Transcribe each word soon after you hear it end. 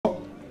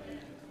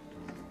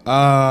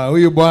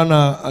Huyu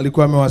bwana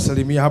alikuwa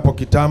amewasalimia hapo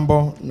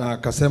kitambo na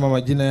akasema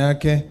majina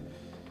yake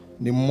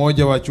ni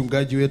mmoja wa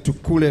wachungaji wetu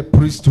kule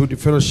Priesthood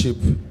Fellowship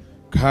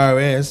Car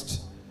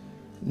West,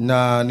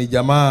 na ni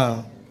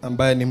jamaa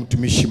ambaye ni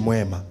mtumishi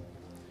mwema.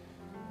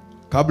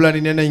 Kabla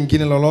ninene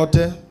ingine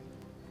lolote,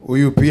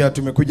 huyu pia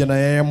tumekuja na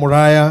yeye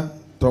Muraya,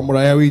 toa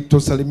Muraya wito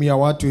salimia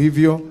watu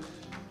hivyo.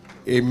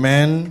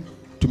 Amen.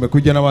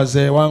 Tumekuja na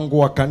wazee wangu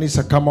wa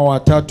kanisa kama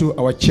watatu,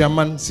 our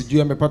chairman,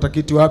 sijui amepata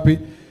kitu wapi,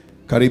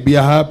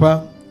 karibia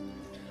hapa.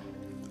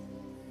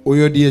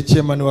 Huyo ndiye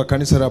chairman wa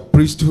kanisa la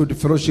Priesthood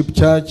Fellowship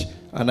Church,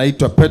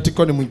 anaitwa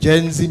Petico, ni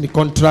mjenzi, ni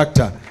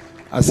contractor.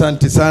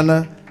 Asante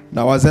sana.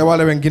 Na wazee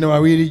wale wengine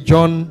wawili,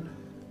 John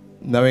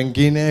na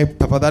wengine,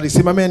 tafadhali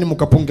simameni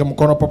mkapunge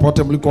mkono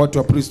popote mliko, watu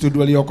wa Priesthood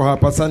walioko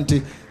hapa.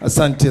 Asante,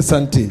 asante,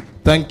 asante.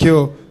 Thank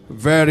you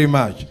very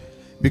much.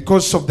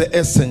 Because of the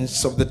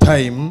essence of the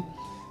time,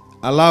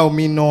 allow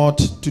me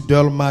not to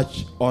dwell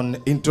much on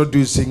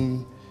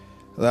introducing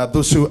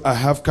those who I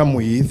have come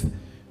with.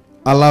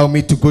 Allow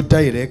me to go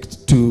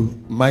direct to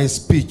my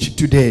speech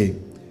today.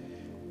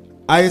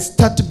 I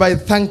start by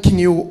thanking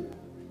you,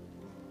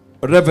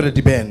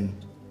 Rev Ben.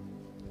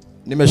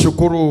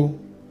 Nimeshukuru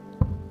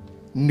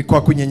ni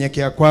kwa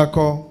kunyenyekea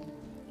kwako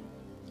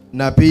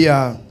na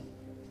pia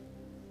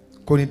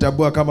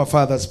kunitambua kama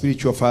father,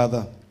 spiritual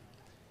father.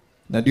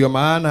 Na ndio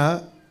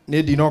maana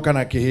ni dinoka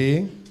na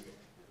kihi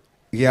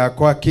ya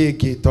kwa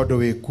kiki todo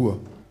wekuo.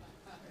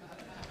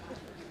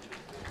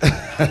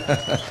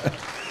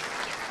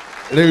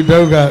 Leo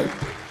dauga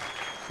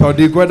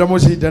todi kwenda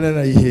mushidana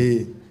na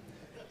ihe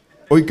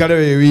oikare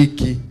we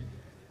wiki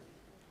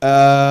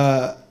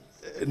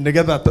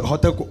nigetha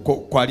hote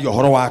kwari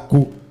ohoro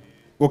waku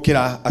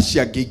gukira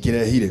acia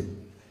ngingire hire.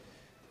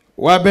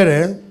 Wa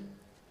mbere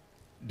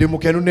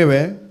ndimukenu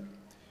niwe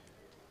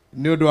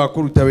ni undu wa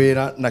kuruta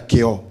wira na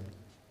kio,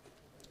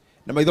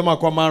 na maitho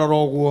makwa marora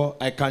uguo,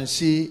 I can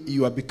see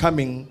you are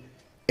becoming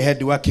a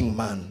hard working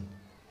man,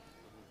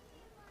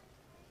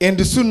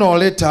 and sooner or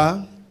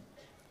later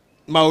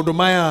maundu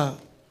maya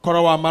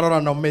korwo wa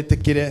marora na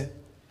umetikire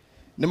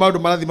ni maundu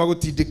marathi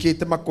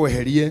magutindikite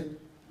makweherie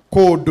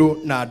kundu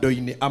na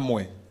andu-ini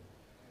amwe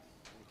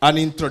and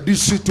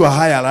introduce you to a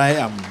higher I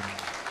am.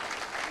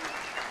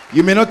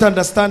 You may not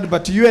understand,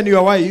 but you and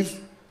your wife,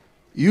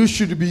 you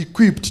should be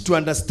equipped to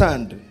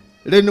understand.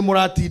 Leni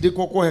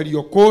muratindikwo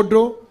kweherio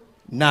kundu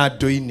na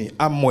andu-ini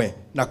amwe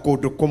na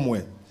kundu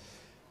kumwe.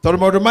 Tondu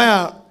maundu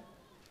maya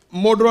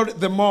mundu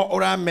the more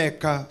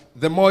urameka,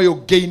 the more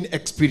you gain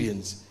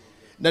experience.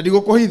 Na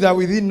ndigukuhitha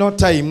within no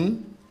time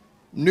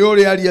ni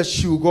uri aria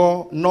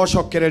ciugo no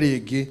cokere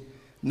ringi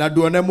na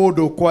nduone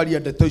mundu kwaria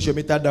ndeto icio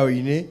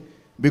mitandao-ini,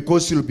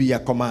 because you'll be a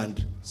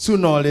command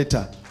sooner or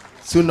later,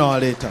 sooner or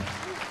later.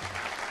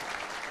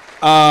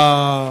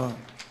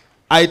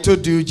 I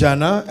told you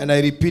jana, and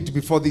I repeat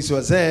before this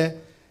was there,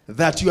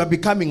 that you are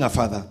becoming a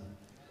father.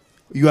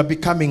 You are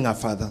becoming a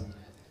father,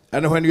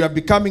 and when you are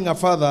becoming a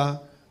father,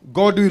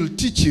 God will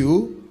teach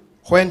you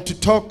when to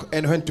talk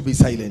and when to be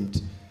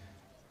silent.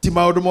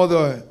 Timaudu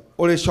mothe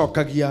ore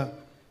shokagia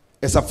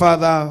as a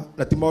father,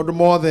 na timaudu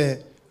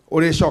mothe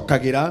ore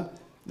shokagira,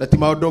 na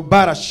timaudu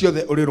bara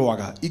ciothe ore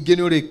rwaga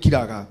ingeni ore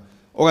kiraga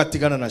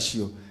ugatigana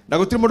nacio, na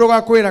gutiri mundu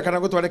gakwira kana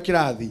gutware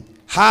kirathi.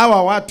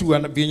 Hawa watu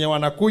venye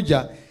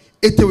wanakuja,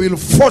 it will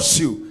force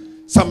you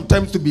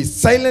sometimes to be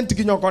silent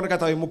kinyoko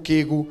kata we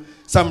mukigu,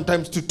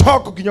 sometimes to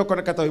talk kinyoko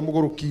kata we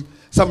muguruki,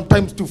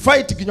 sometimes to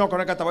fight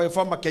kinyoko kata we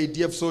former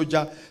KDF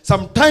soldier,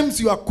 sometimes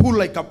you are cool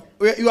like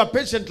you are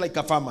patient like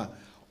a farmer.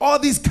 All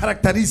these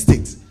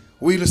characteristics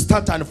will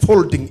start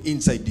unfolding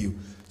inside you.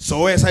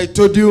 So as I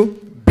told you,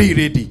 be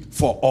ready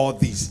for all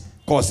this,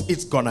 because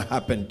it's gonna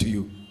happen to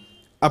you.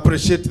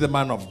 Appreciate the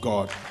man of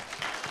God.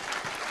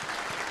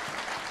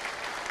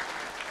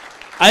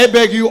 I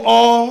beg you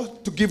all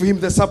to give him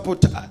the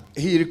support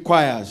he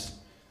requires.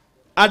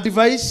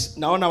 Advice,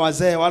 naona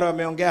wazee wale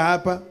wameongea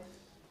hapa.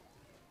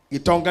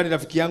 Gitonga ni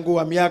rafiki yangu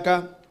wa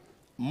miaka.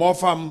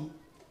 Mofam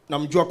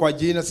namjua kwa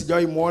jina,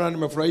 sijawahi muona,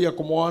 nimefurahia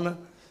kumuona.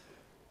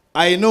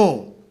 I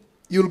know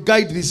you'll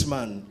guide this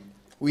man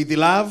with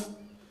love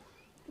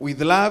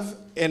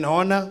and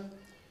honor.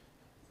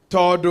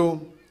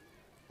 Todo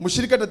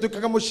mushirika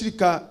tatuka kama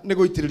mushirika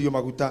nego itiririo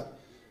maguta.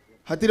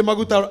 Hatire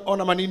maguta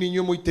ona manini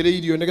nyu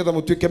muitiririo negetha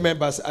mutuike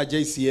members a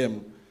JCM.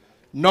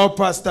 No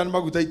pastor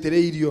maguta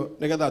itiririo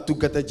negetha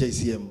tungata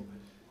JCM.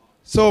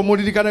 So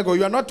muririkane go,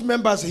 you are not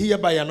members here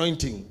by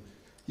anointing.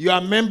 You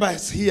are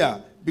members here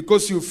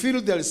because you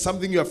feel there is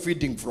something you are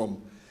feeding from.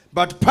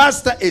 But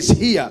pastor is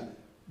here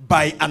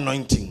by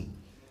anointing.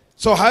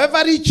 So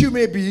however rich you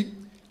may be,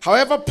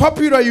 however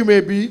popular you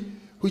may be,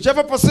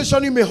 whichever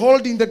position you may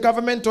hold in the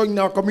government or in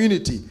our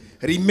community,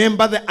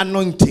 remember the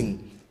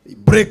anointing.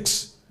 It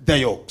breaks the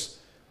yokes.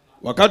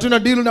 Wakati una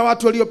deal na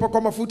watu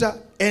waliopakwa mafuta,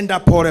 enda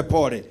pore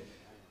pore.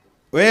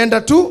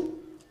 Weenda tu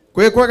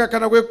kweka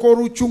kana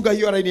kweko chunga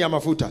hiyo laini ya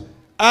mafuta.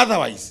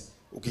 Otherwise,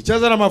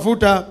 ukicheza na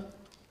mafuta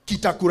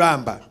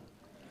kitakuramba,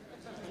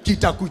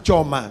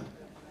 kitakuchoma.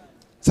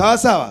 Sawa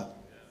sawa?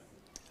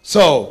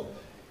 So,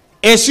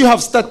 as you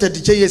have started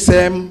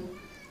JSM,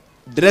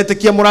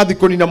 ndiretekia murathi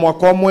kunina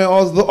mwaka omwe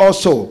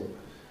also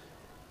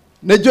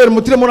nejo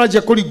mutire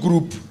monaje kuri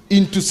group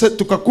into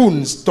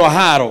tukakuns to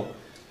haro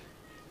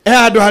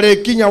ando hare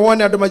kinya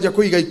wone ando maje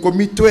kuiga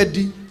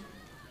 10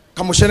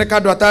 kamushene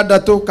kado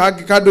atandatu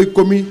kagi kado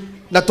 10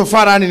 na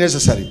tofara ni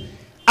necessary.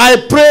 I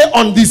pray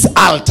on this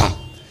altar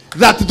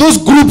that those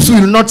groups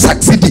will not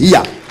succeed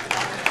here.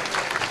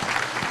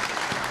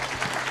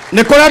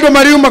 Nekolado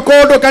mariu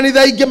makodo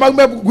kanitha inge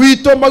maume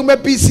gwito maume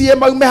PCA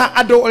maume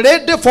ado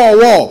ready for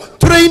war,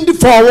 trained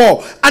for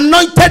war,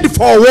 anointed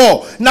for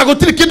war. Na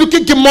gutiri kindu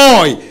kingi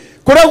moi.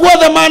 Kura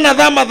guothe mana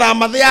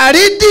thama they are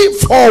ready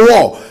for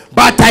war.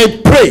 But I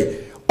pray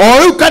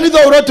or you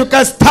kanitha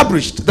urotuka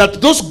established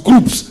that those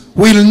groups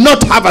will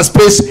not have a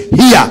space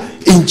here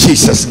in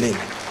Jesus name.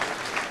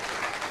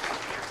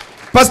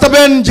 Pastor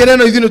Ben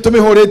Jereno idhinu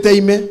tumihorete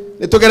ime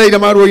nitugereire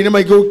maruo-ine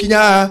maigu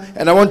kinya,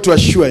 and I want to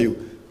assure you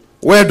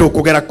wedo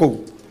kugera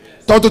kou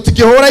tondu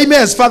tikihura ime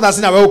as father as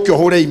na we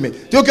ukihura ime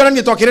ti ukira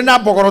ngi twakire na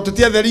mbogoro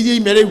tutietheririe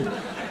ime riu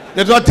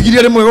ne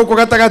twatigirie rimwe guku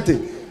gatagati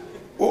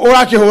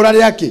urakihura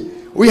riake.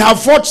 We have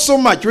fought so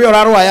much we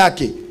orarwa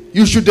yake.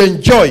 You should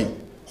enjoy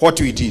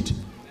what we did.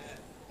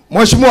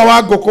 Mheshimiwa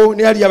wa Ngũkũ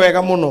ni aria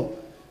wega muno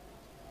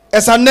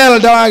esanel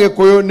dawage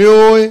kuyo ni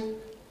oe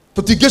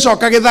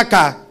tutingicoka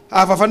githaka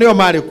ababa nio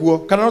mari kuo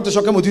kana no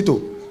tucoke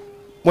mutito.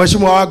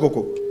 Mheshimiwa wa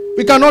Ngũkũ,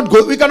 we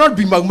cannot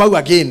be mau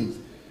again.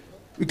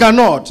 We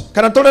cannot.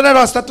 Kana tolera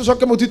rasta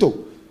tucoke mutito.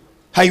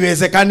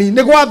 Haiwezekani.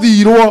 Ni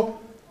gwathirwo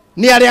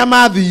ni aria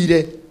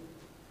mathire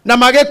na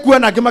magekua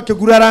na ngima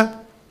kigurara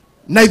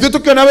na ithu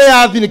tukiona we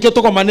yathi nikio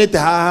tukomanite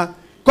haha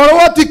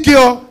korwo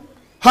tikio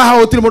haha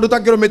utiri mundu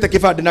tangirumite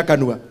kibandi na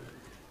kanua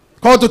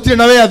korwo tutire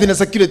na we yathi na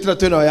security na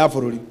twena ya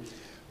bururi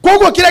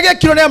koguo kira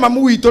gekiro ni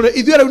amamu witu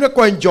ithu riu ne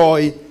ko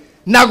enjoy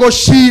na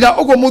gucira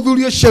ugo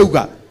muthuri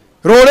uceuga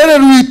rorere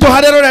ruito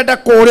haria rurenda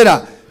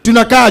kurira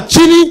tunakaa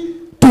chini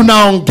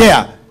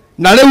tunaongea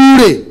na riu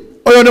ri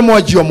uyo ni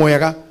mwanjio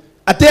mwega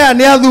atea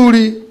ni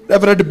athuri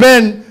Rev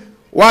Ben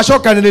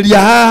wacokaniriria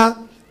haha.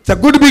 It's a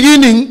good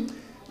beginning.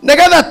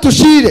 Negatha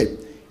tushire.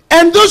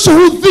 And those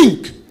who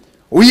think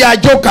we are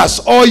jokers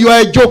or you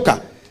are a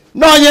joker,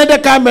 no nyende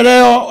kamera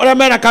yo ora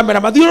mena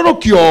kamera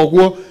mathiururukio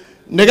oguo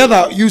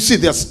negatha you see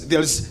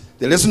there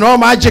is no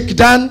magic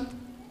done.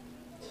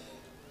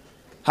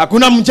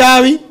 Hakuna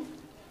mchawi.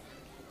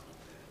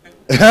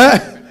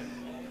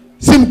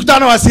 Si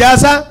mkutano wa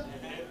siasa,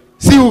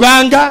 si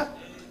uganga.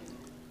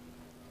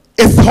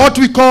 It's what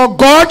we call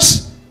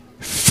God's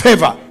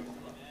favor.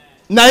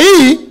 Na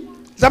hii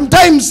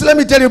sometimes, let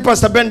me tell you,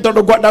 Pastor Ben,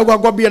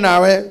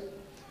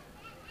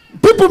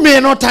 people may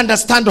not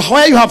understand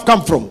where you have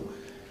come from.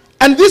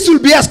 And this will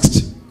be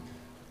asked.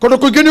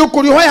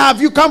 Where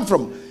have you come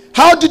from?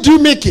 How did you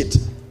make it?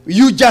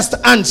 You just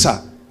answer,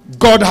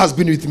 God has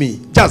been with me.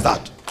 Just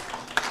that.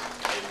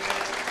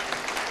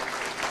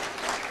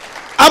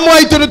 I'm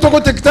going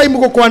to take time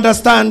to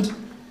understand.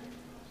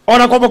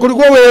 Ona kwa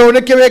kurigwo we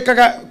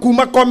onekewekaga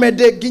kuma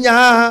comedy ginya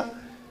haha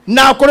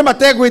na kore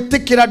mategwe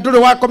tikira ndure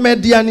wa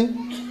comedian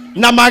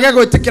na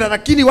magego itikira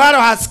lakini wale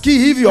hasikii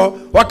hivyo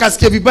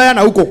wakasikia vibaya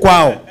na huko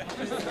kwao.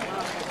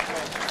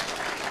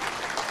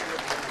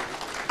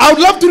 I would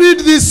love to read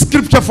this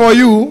scripture for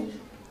you,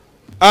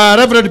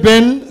 Rev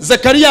Ben,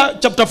 Zechariah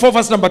chapter 4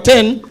 verse number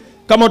 10.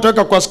 Kama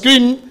utaweka kwa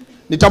screen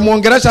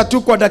nitamuongelesha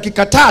tu kwa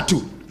dakika 3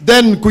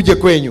 then kuje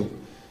kwenyu.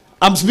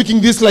 I'm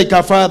speaking this like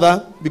a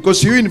father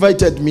because you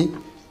invited me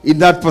in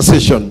that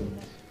position.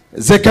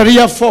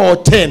 Zechariah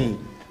 4:10.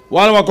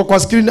 Wale wako kwa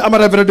screen ama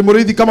Reverend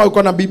Murithi kama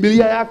uko na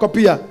Biblia yako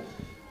pia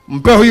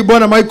mpe huyu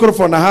bwana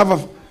microphone.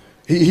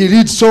 He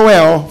reads so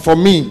well for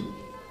me.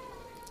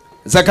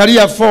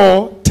 Zechariah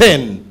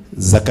 4:10.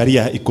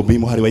 Zechariah 10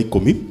 muhari wa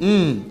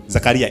 10.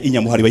 Zechariah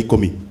 4 muhari wa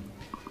 10.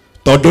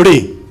 Tondu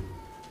ri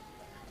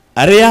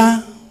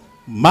aria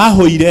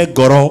mahoire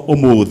ngoro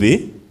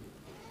umuthi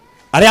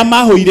aria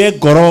mahoire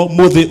ngoro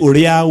muthi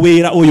uria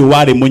wira uyu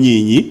wari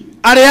munyinyi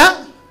aria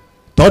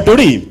tondu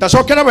ri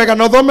tacokera wega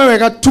no thome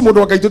wega tu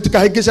mundu wakaitu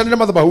tikahingicane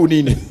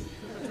madhabahuni-ini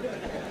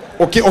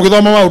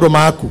ukithoma maundu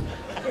maku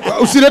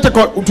usirete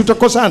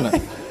tutakosana.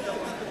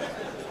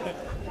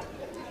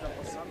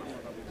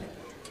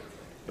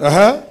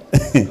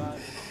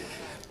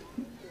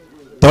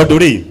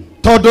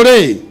 Tondu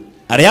ri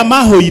aria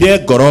mahoire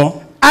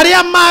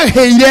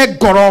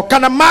ngoro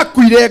kana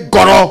makuire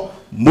ngoro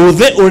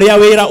muthi uria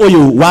wira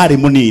uyu wari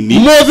munini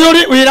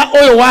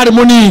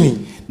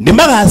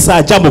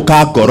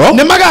nimagacanjamuka ngoro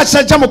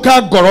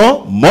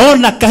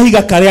mona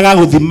kahiga karia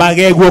gaguthima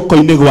ge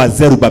guoko-ini gwa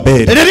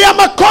Zerubabeli. Riria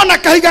makona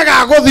kahiga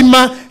ga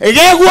guthima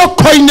ge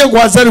guoko-ini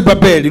gwa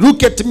Zerubabeli.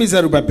 Look at me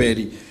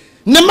Zerubabeli.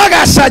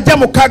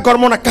 Nimagacanjamuka ngoro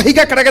mona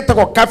kahiga karia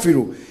getagwo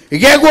kabiru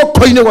ge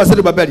guoko-ini gwa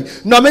Zerubabeli.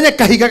 No menye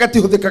kahiga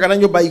gatihuthikaga na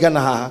nyumba igana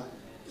haha.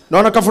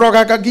 Nona kaburo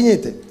gaka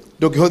nginyite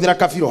ndungihuthira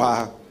kabiru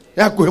haha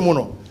yakuhe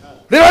muno.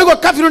 Riria igwa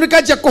kabiru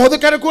nikanjia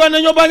kuhuthika kuwa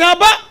na nyumba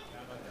nyamba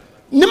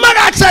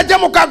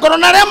nimagacanjamuka ngoro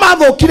na aria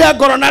mathukire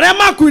ngoro na aria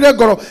makuire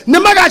ngoro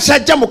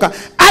nimagacanjamuka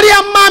aria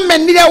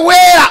mamenire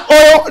wira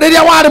uyu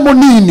riria wari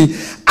munini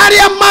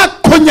aria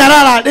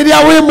makunyarara riria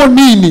wi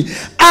munini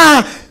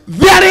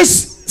There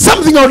is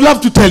something I would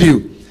love to tell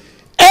you.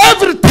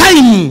 Every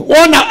time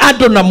one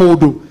adona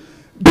modu,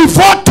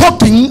 before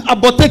talking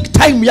about, take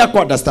time ya to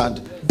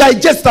understand.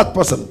 Digest that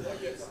person.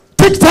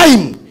 Take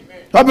time.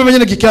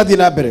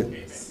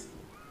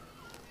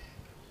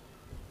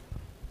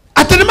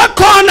 Atenema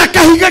kona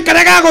kahiga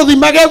karega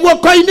gothimage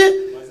guoko-ini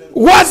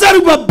gwa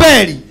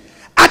Zerubabeli.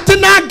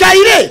 Atena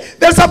gaire.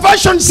 There's a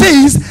version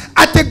says,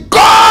 at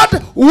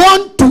God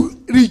want to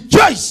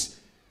rejoice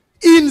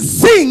in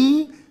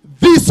seeing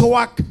this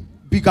work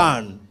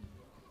began.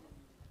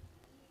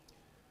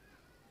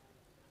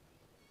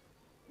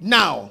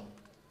 Now,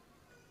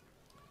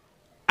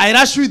 I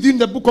rush with you in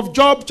the book of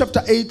Job,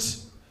 chapter 8,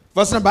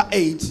 verse number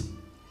 8.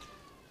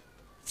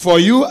 For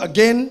you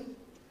again,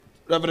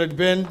 Rev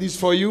Ben, this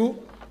for you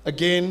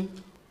again.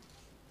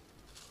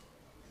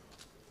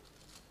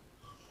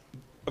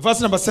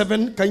 Verse number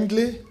 7,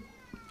 kindly.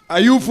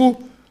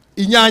 Ayufu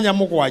inyanya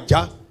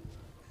mugwaja.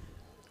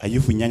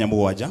 Ayufu inyanya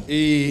mugwaja.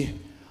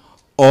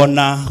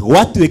 Ona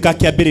gwatuika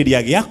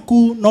kiambiriria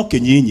giaku no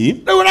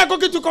kinyinyi. Riu nako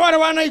kituko wale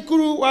wana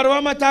ikuru wale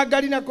wa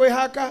matangari na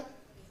kwihaka.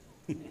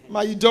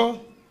 Maido.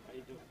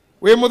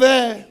 We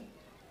muthe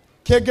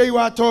kengei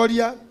wa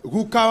toria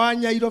guka wa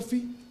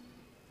Nyairobi.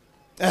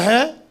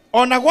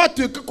 Ona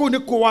gwatuika ku ni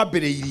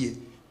kuwambiriirie.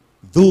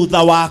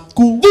 Thutha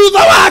waku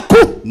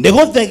ni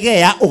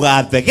guthegea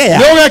ugathegea.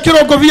 Ni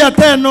ugekirwo ngobia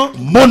teno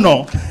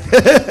muno.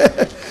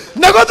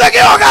 Na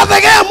guthegea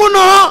ugathegea muno.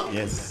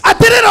 Yes.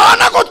 Atirira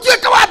ona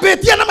gutuika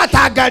wambitie na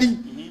matangari.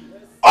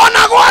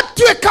 Ona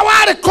gwatuika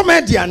wari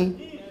comedian.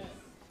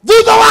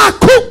 Thutha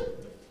waku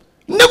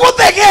ni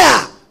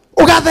guthegea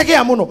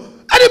ugathegea muno.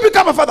 And you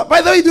become a father.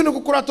 By the way, you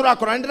know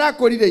kurathira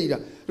ndirakwirire ira.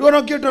 Riu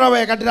no ngindura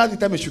wega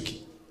ndirathita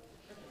micuki.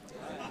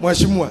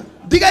 Mweshimua.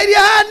 Digairia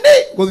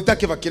hani guthita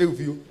kibaki riu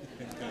biu.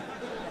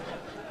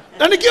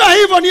 Na nikiwa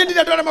hivyo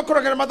niende ndio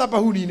makorogera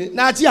madhabahuni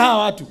na achia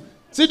hawa watu.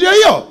 Si ndio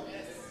hiyo?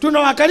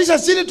 Tunawakalisha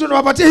chini,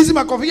 tunawapatia hizi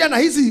makofia na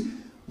hizi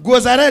nguo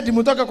za red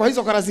mtoka kwa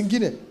hizo kara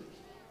zingine.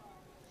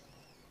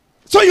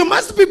 So you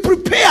must be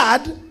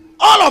prepared,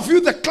 all of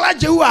you the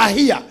clergy who are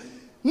here.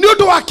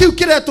 Ndio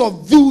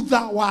wakiukireto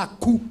thutha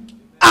waku,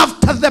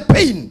 after the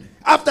pain,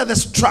 after the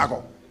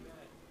struggle.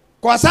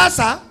 Kwa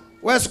sasa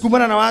wewe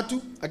sukumana na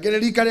watu,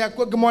 agererika ya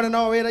kwa gemone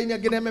nao wera ini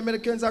agene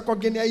Americans kwa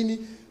geni aini,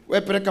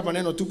 wewe peleka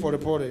maneno tu pole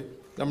pole.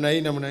 Namna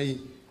hii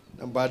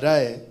na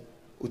baadaye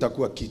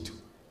utakuwa kitu.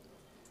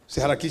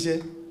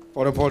 Usiharakishe,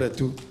 pole pole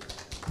tu.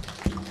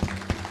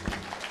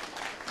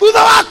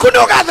 Thutha waku ni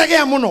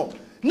ugathegea muno.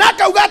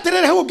 Naka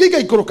ugaterere hu ngiga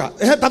ikuruka.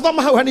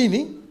 Tathoma hau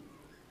hanini.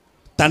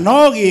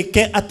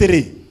 Tanogike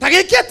atiri.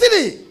 Tagike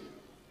atiri.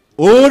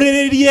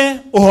 Uriririe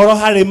uhoro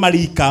hari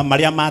marika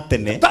maria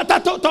matene.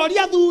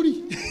 Toria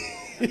thuri.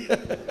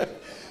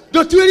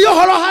 Ndotuiri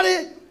uhoro hari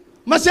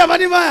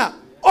maciamani maya.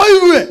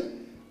 Oigwe.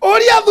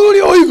 Oria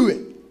thuri oigwe.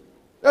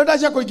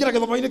 Ndacia kuingira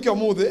githomo-ini kio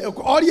muthe.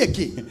 Orie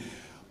ki.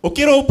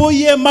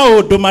 Ukirumbuye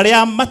maundu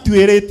maria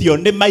matuiritio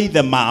ni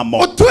maithe mamo.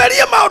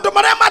 Utwerie maundu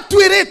maria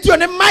matuiritio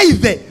ni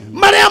maithe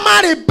maria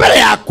mari mbere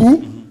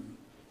yaku.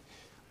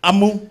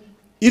 Amu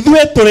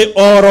ithwe turi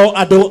oro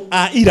andu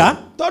a ira.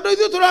 Tondu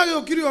ithwe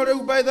turagiukirio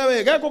riu by the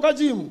way. Geko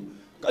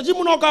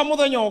kajimu no ka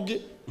muthenya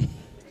ungi.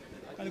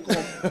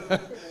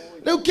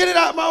 Riu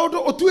kirira maundu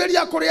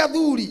utweria kuri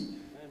athuri.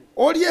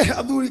 Orie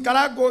athuri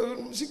karango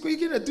siku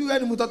igire tu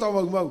yani mutata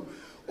mau.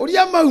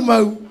 Oria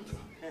mau.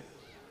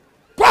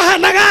 Kwa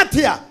hanaga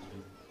atia?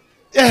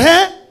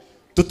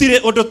 Tutire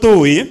undu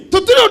tui.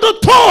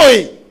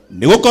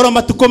 Ni gukorwo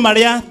matuko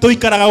maria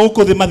tuikaraga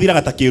guku thi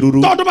mathiraga ta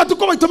kiruru. Tondu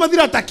matuko maitu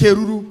mathira ta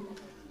kiruru.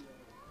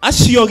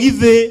 Acio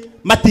githe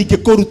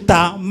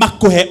matingikuruta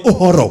makuhe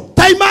uhoro.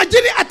 Ta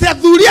imagine ati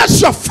athuri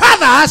acio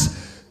fathers,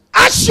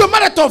 acio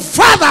mareto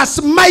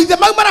fathers maithe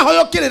mau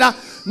marahoyokirira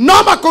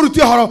no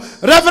makuruti uhoro.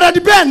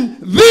 Rev Ben,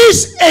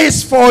 this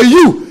is for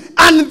you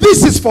and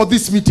this is for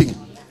this meeting.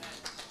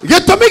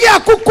 Gitumi gia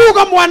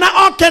kukuga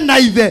mwana oke na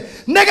ithe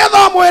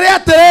nigetha mwire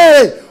ati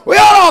we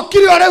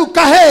orokiri riu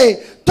kahe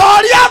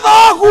toria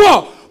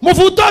thoguo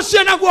mubuto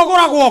ucio naguo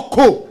guragwo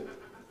ku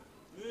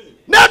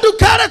na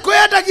ndukare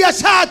kwendagia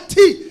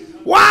shati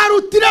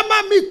warutire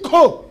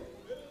mamiko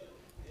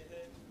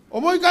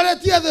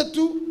omoigaretie the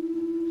two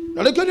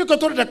na lekio ni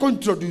kotorete ko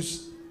introduce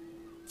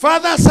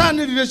father son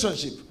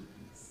relationship.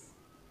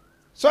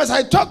 So as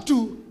I talk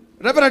to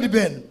Rev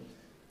Ben,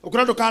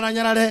 ukura ndukana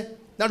nyarare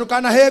na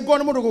ndukana hengwo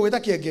ni mundu gwita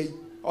kiengei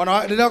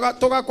ona rira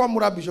toga kwa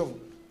mura bishop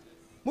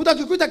muda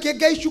kikuita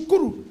kiengei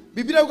shukuru.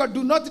 Biblia uga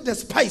do not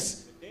despise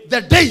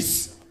the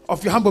days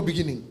of your humble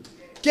beginning.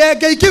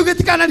 Kiengei kiu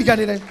gitikana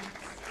riganire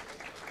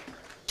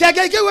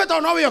kiengei kiu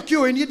weto no we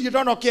okio ni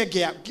ndio no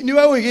kiengea ni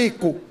we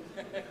ugiku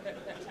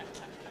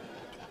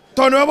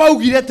tono we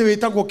waugire te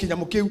witagwo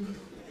kinyamu kiu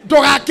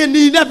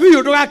ndugakinine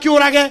biu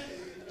ndugakiurage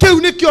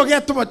kiu ni kio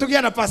getuma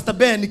tugia na Pastor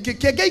Ben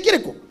kiengei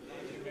kiriko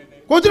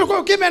gutire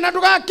ko kimena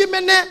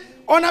ndugakimene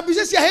ona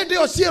bice cia hindi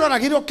yo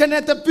ciiroragirwo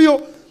kenete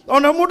pio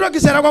ona mundu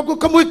akicera gwaku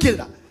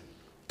kamwikira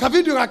ka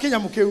video ga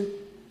kinyamu kiu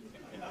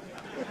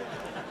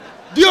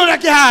dio ra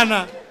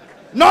kihana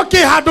no ki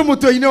handu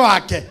mutwe-ini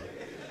wake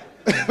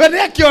we ni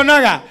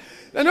akionaga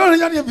Na no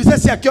nyani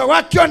business yakio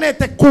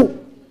wakionete ku.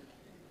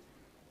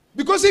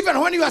 Because even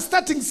when you are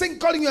starting sing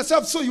calling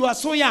yourself so, you are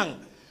so young.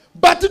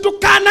 But to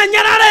kana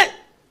nyarare,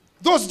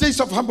 those days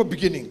of humble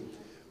beginning.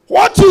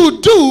 What you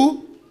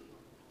do,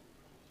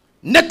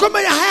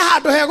 nekome ya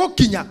hado hego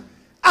kinya.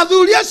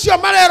 Athuri acio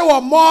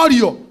marerwo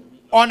morio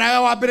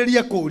ona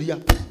wambiririe kuria.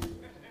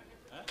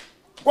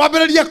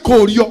 Wambiririe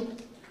kurio.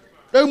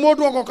 Riu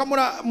mundu ogoka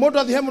mundu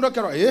athi he mundu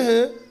kero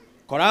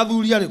kora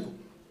athuri ariku.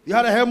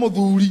 Ihare he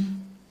muthuri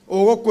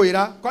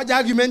ugukwira kwa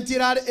argument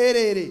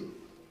iriri.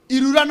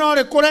 Irura no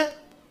rikure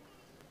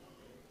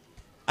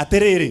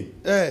atiriri.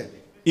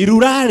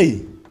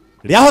 Irurari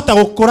riahota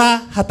gukura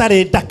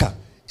hatari ndaka.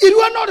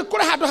 Irua no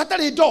rikure handu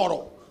hatari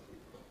ndoro.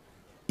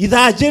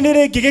 Ithanje ni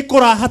ringi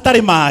gikura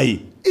hatari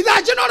mai.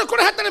 Ithanje no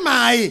rikure hatari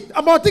mai.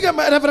 Amotige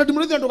Reverend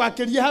Muruthi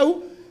ndugakirie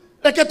hau.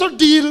 Reke to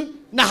deal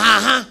na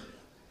haha.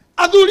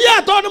 Athuri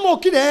ato ni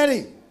mokire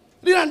ri.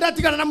 Rira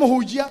ndatigana na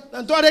muhunjia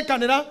na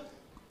ntwarekanira.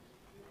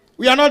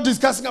 We are not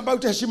discussing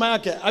about heshima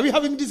yake. Are we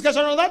having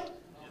discussion on that?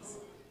 Yes.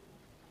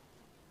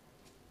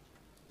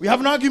 We have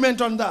an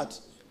argument on that.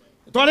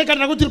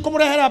 Twarekanira gutiri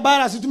kumurehera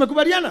bara si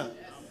tumekubaliana?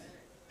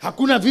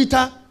 Hakuna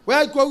vita.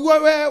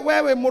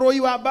 Wewe muroi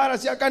wa bara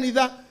si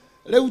kanitha.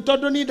 Leo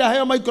todo ni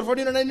ndaheyo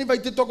microphone na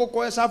invite to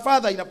go as a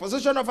father in a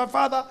position of a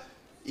father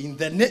in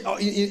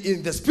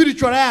the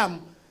spiritual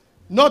realm.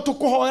 Not to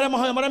kuhoera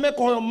mahoya marame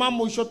kuhoya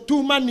mamu isho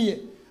tu manie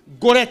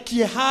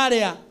gorekie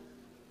haria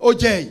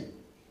ojei.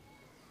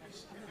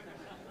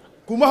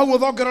 Kuma huo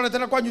dhogera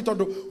tena kwa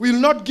nyutondo. We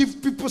will not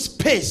give people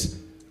space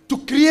to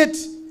create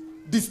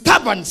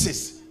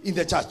disturbances in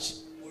the church.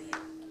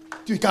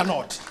 We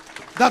cannot.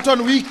 That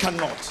one we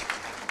cannot.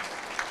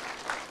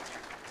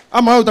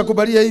 Ama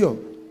utakubalia hiyo?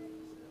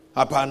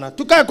 Hapana.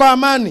 Tukae kwa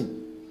amani.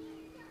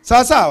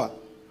 Sawa sawa.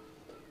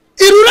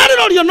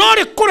 Irurari no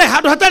nori kure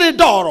hadu hatari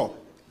ndoro.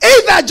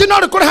 Either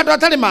jinori kure hadu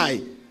hatari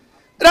mai.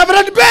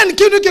 Rev Ben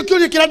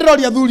kiunu kiradiro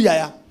ya thuri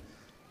aya.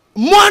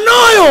 Mwana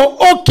uyu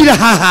okire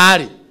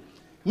hahari.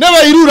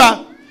 Newe irura.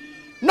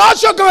 No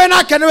cio we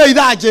nake newe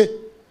ithanje.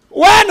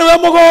 We newe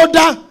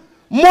mugunda.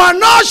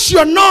 Mwana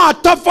ucio no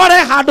atofore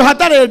hadu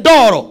hatari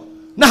ndoro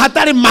na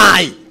hatari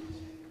mai.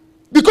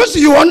 Because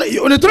you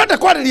turenda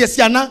kwariria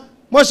ciana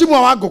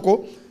mweshimwa wa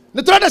nguku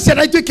ni turenda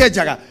ciana ituike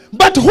njaga.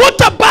 But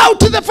what about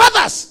the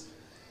fathers?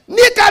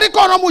 Ni kari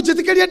kono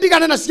mujitikirie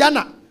ndigane na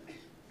ciana.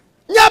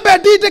 Nyabe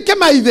ndindike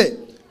maithe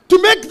to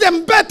make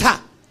them better.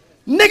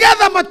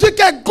 Nigetha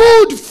matuike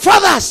good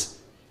fathers.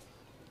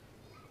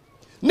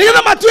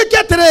 Nigetha matuike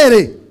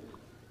atiriri.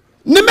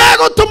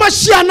 Nimegutuma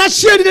ciana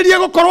cieririe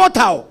gukorwo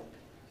tao.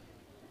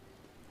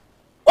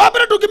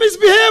 Wabere to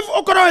misbehave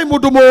okora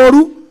mundu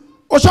moru.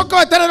 Ucoka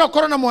weterera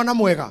ukorwo na mwana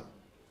mwega.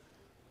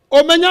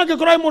 Omenya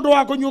ngikora mundu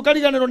wa kunyuka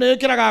riganiro ne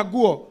ikiraga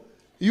nguo.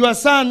 Your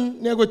son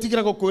ne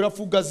gutigira gukwira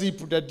funga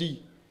zip daddy.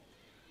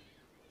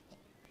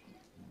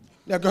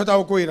 Ne ngihota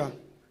gukwira.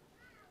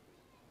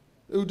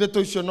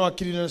 Ndeto icio no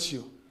akiri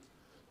nacio.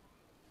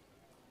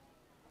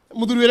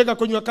 Muthuri wereka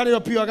kunyua kare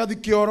opio agathi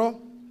kioro.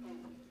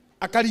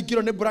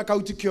 Akaringiro ne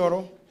blackout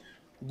kioro.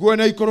 Nguo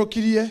na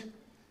ikorokirie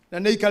na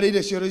ne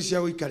ikarire cioro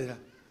cia guikarira.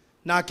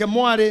 Nake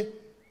mwari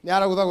ni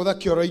aragutha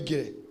kioro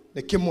ingire.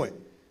 Ni kimwe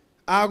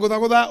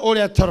agutha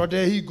uria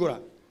tarode hingura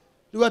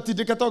riu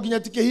atindika to nginya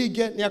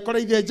tikihinge ni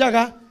akoreithie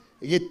njaga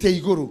gite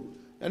iguru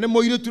na ni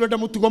muiru turenda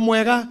mutugo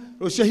mwega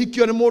rucio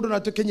hikio ni mundu na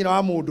tukinyira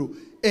wa mundu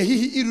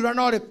hihi irura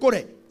no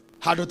rikure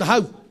handu ta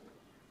hau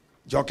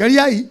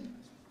njokeriai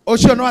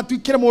ucio no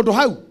atuikire mundu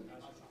hau.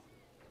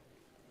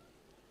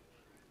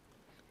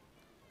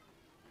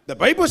 The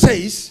Bible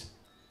says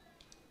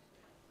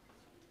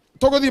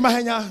togothi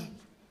mahenya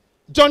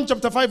John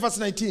chapter 5 verse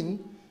 19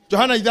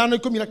 Johana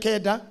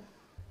 5:19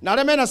 na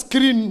remena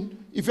screen.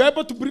 If you're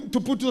able to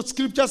put the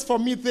scriptures for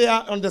me there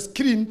on the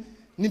screen,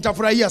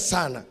 nitafurahia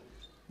sana.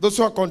 Those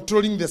who are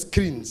controlling the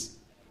screens.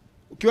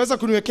 Ukiweza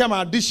kuniwekea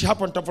maandishi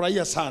hapo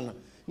nitafurahia sana.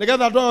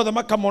 Nigetha ndo othe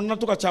makamona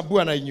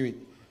tukachambua na inyui.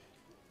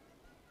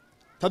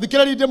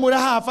 Tathikira rinde mwira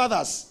ha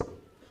fathers.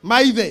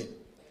 Maithe.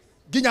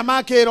 Ginya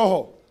make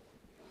roho.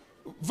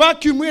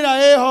 Vacuum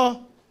ira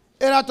eho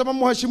eratoma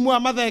muheshimua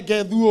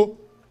mathenge thuo.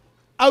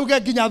 Auge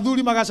ginya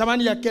thuri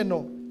magacamania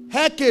keno.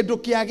 He kindu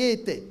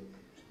kiagite.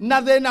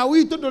 Na thina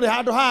witu nduri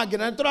handu hangi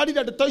na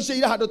turarire ndeto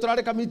ira handu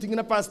turareka meeting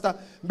na pastor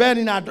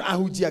Ben na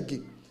ahunjia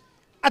angi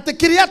ati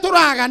kiria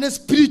turaga ni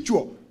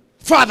spiritual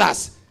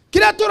fathers,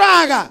 kiria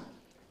turaga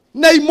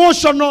na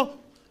emotional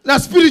na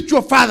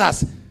spiritual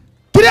fathers,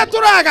 kiria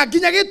turaga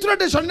ginya gi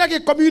tradition na gi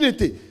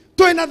community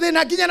twina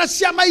thina ginya na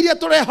ciama iria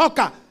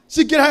turehoka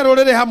cikira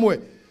rurire hamwe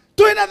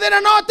twina thina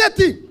no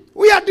teti.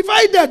 We are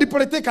divided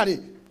politically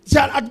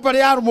at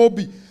ya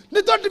Rumobi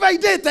ni to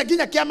divided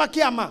ginya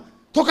kiama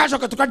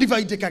tukacoka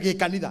tukadivide kage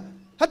kanitha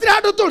hatira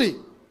handu turi.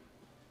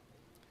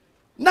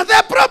 Now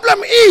the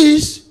problem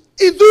is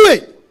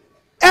idue,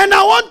 and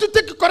I want to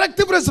take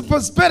corrective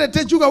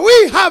responsibility.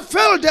 We have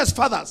failed as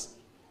fathers.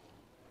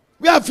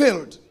 We have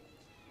failed.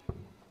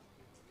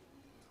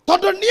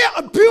 Todo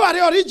nie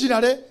pure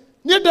originally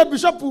nie the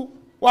bishop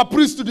wa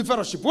priest to the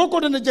fellowship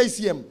woko the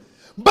JCM,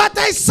 but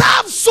I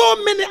serve so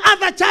many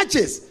other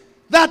churches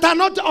that are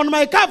not on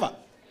my cover.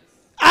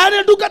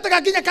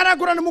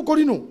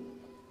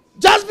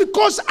 Just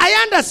because I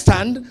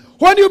understand,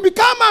 when you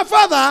become a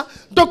father,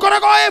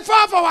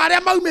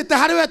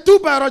 too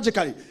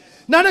biologically.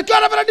 Na ne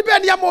kiona vera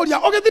depend ya moria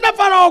ogithina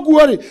fara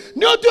oguo ri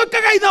ni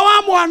utuikaga itha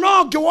wa mwana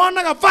ongi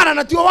wonaga fara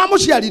na tiwo wa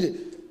muciarire.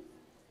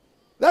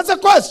 That's a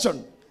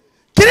question.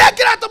 Kiria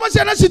kiratuma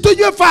ciana citu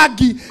inyue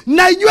fangi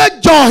na inyue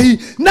njohi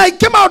na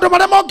iki maundu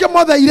maria mongi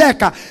mothe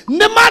ireka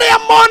ni maria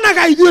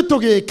monaga ithuĩ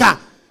tugika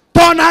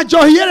tona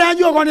njohi ĩrĩa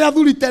yanyuagwo nĩ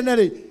athuri tene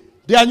ri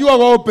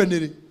ndĩanyuagwo open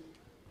ri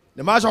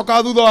ni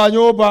macoka thutha wa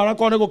nyũmba na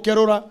kone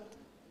gukerura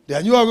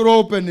ndĩanyuagwo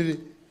open ri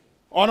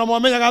ona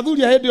mwamenyaga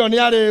athuri hĩndĩ ĩyo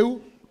nĩ arĩu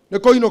ni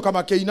koinuka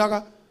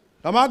makĩinaga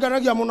na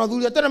manganagia mũno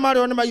athuri tene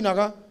marĩo nĩ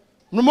mainaga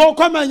nĩ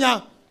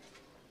mũkũmenya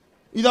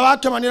ithe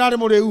wake manĩrarĩ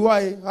mũrĩu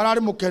hwaĩ ararĩ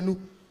mũkenu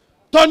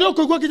toni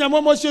ũkũigua kinya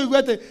mũmwe ũcio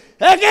igwete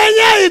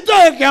ekenye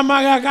itoke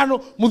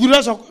magakano mũthuri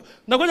ũcio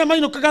na kwenya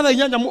mainukaga thaa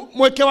 8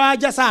 mweke wa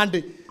nja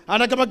Sunday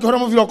anake makĩhora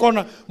mũbira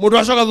kona mũndũ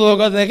acoka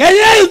thutha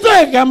ekenye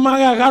itoke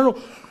magakano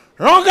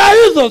roga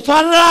hizo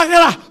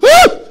saragera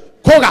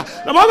koga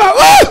na mama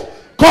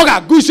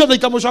koga ngui ciothe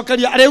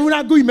ikamucokeria arĩu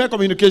na ngui me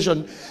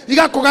communication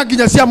igakoga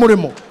nginya cia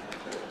mũrĩmo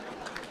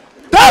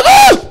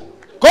tagu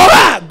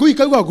koga ngui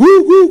kaigua gu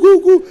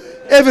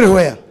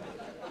everywhere.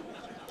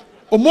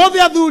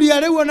 Ũmũthĩ athuri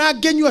arĩu ona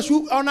ngenyua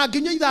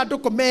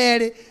ithandũkũ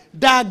merĩ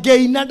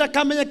ndangĩina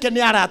ndakamenyeke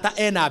nĩ arata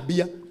ena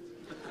mbia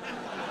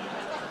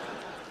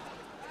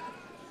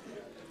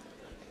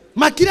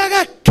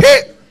makiraga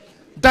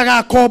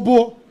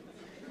ndagakombwo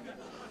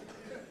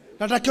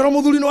na ndakĩrwo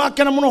mũthuri nĩ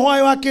wakena mũno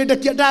hwaĩ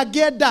wakĩndekia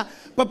ndangĩenda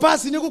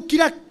papasi nĩ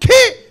gũkira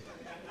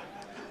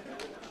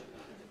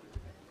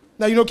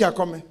na inũke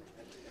akome.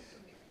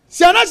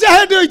 Ciana cia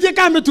hĩndĩ ĩyo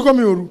itiĩkaga mĩtugo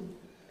mĩũru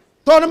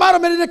tondũ nĩ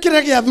marũmĩrĩire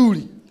kĩrĩa gĩa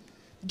athuri.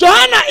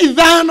 Johana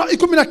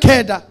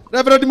 5:19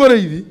 Reverend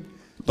Mũrĩithi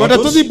tondũ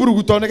tũthi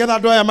mburuguto nĩgetha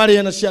andũ aya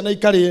marĩe na ciana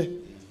ikarĩe.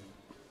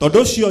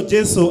 Tondũ ũcio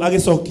Jesu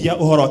agĩcokia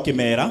ũhoro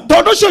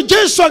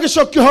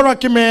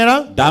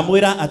akĩmera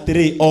ndamwĩra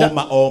atĩrĩ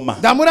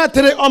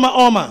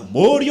oma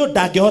mũriũ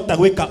ndangĩhota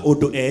gwĩka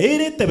ũndũ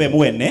eĩrĩte we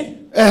mwene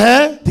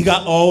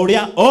tiga o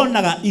ũrĩa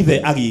onaga ithe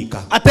agĩka.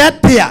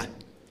 Atetia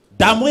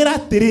ndamwĩra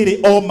atĩrĩrĩ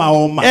oma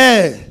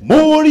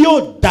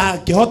mũriũ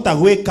ndangĩhota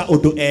gwĩka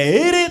ũndũ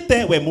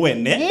eĩrĩte we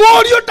mwene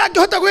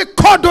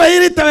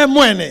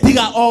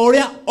tiga o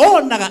ũrĩa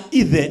onaga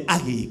ithe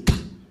agĩka.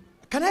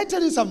 Can I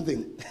tell you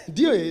something?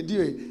 Dear, I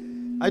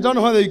don't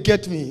know whether you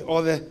get me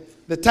or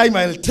the time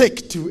I'll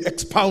take to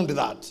expound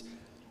that.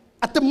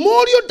 At the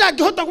mũriũ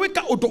ndangĩhota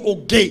gwĩka ũndũ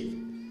ũngĩ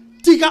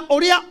tiga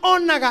ũrĩa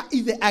onaga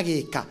ithe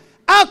agĩka.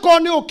 Akorwo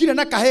nĩ ũkire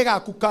na kahĩ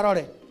gaku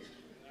karore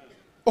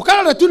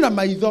ukarore tu na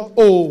maitho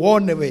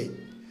wone we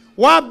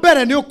wa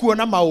mbere nĩ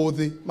ũkuona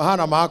maũthĩ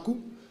mahana maku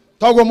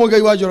toguo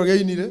mũigai wa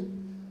njoroge-inire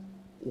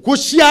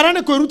gũciara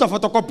nĩ kwĩruta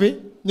photocopy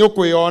nĩ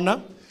ũkwĩona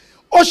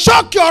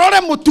ũcoke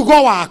ũrore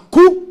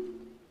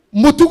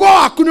mũtugo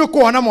waku nĩ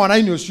ũkuona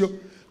mwana-inĩ ũcio.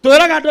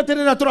 Twĩraga andũ atĩ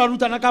rĩrĩa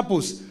tũraruta na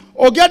couples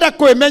ũngĩenda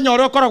kwĩmenya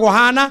ũrĩa ũkoragwo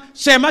hana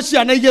cema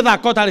ciana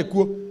igĩthaka ũtarĩ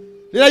kuo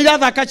rĩrĩa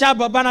irathaka cha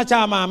baba na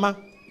cha mama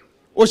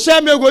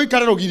ũceme ũguo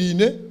ikare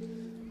rũgiri-inĩ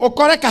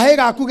ũkore kahĩ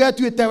gaku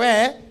getuĩte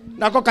we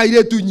nako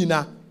kairĩtu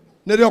nyina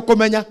nĩrĩo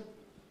ũkũmenya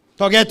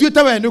to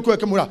getuĩte we nĩ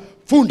ũkwĩkĩmũra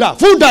funda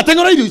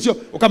teng'ora irio icio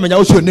ũkamenya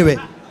ũcio nĩwe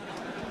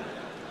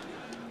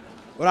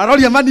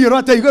ũraroria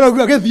maniũrũ atĩ igũrũ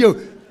ũguo gĩthiũ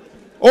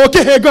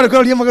ũkĩhĩngũrĩ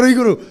kũroria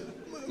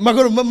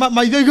magũrũ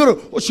maitho igũrũ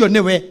ũcio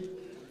nĩwe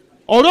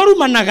ũrĩa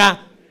ũrumanaga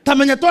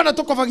tamenya twana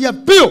tũkobagia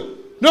biũ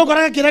nĩ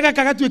ũkoraga kĩrĩa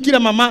gaka gatuĩkire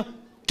mama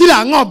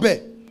kila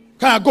ng'ombe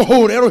kana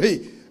ngũhũre rũhĩ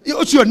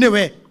ũcio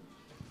nĩwe.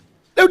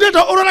 Rĩu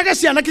ndĩndo ũrorage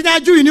ciana kinya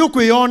njui nĩ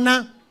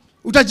ũkwĩona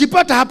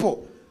utajipata hapo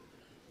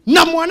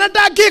na mwana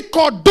ndangĩka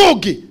ũndũ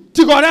ũngĩ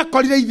tiga ũrĩa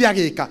akorire ithe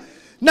agĩka.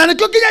 Na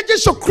nĩkĩo nginya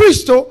Jesu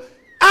Kristo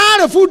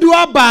arĩ bundi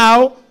wa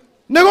mbaũ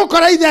nĩ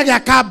gũkora ithe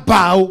agĩaka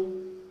mbaũ.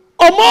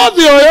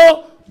 Ũmũthĩ ũyũ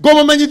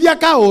ngũmũmenyithia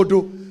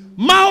kaũndũ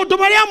maũndũ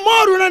marĩa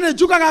moru na nĩ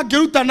njugaga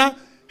ngĩrutana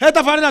he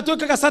tabarĩra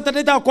twĩkaga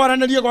Saturday ta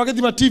kwaranĩria gwa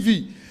Gĩthima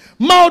TV.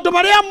 Maũndũ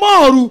marĩa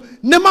moru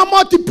nĩ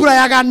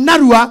mamultiplyaga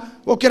narua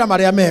gũkĩra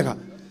marĩa mega.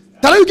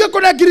 Ta rĩu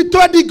ngĩkũne ngiri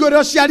 20 ngwĩre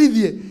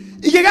ũciarithie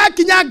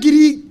igĩgakinya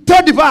ngiri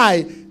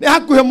 25 nĩ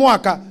hakuhĩ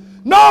mwaka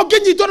no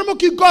ũngĩnyitwo nĩ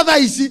mũkingo thaa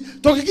ici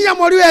tũgĩkinya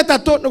mweri wa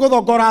 3 nĩ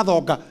gũthonga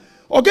ũrathonga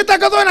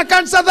ũngĩtangathwo na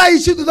cancer thaa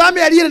ici thutha wa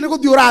mĩeri 2 nĩ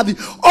gũthiĩ ũrathi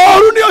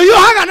ũru nĩ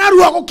ũhiũhaga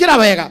narua gũkĩra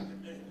wega.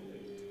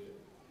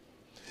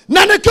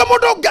 Na nĩkĩo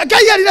mũndũ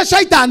Ngai erire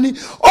Shaitani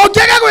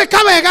ũngĩaga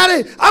gwĩka wega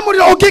rĩ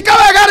amũrire ũngĩka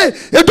wega rĩ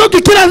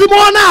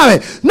ndũngĩkĩrathimwo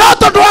nawe no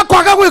tondũ wa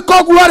kwaga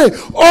gwĩka ũguo rĩ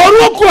ũru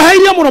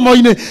ũkuoheirie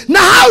mũromo-inĩ na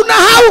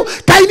hau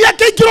Kaini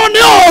akĩingĩrwo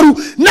nĩ ũru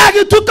na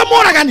agĩtuĩka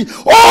mũragani.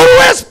 Ũru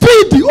wĩ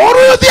speed ũru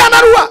ũthia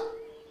narua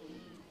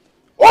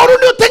ũru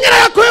nĩ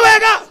ũteng'eraga kwĩ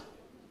wega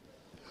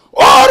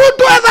ũru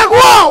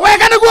ndwethagwo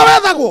wega nĩguo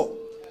wethagwo.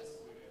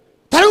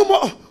 Ta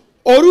rĩu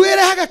ũru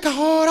ĩrehaga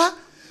kahora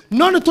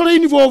no nĩ tũrĩ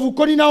involve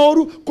kũni na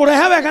ũru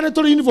kũrehe wega nĩ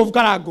tũrĩ involve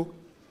karango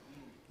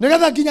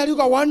nĩgetha nginya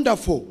riuga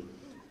wonderful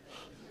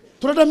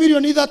tũrenda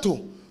mirioni 3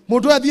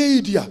 mũndũ athiĩ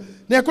India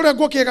nĩ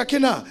ekũrengwo kĩega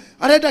kĩna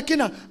arenda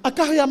kina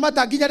akahya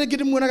mata nginya ringi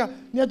ndimuonaga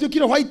ni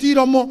atukire white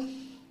iromo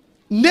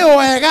ni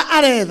wega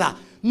aretha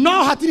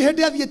no hatiri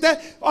hindi athiete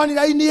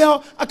online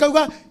iyo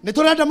akauga ni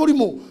turenda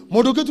murimu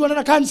mundu ngituana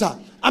na cancer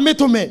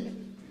amitume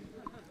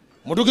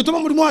mundu ngituma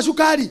murimu wa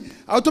sukari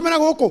autumena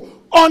guku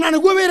ona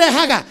niguo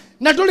wirehaga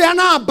na nduri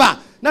anamba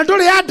na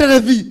nduri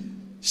aderethi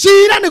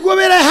cira niguo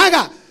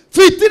wirehaga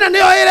fitina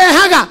niyo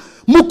irehaga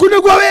muku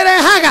niguo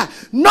wirehaga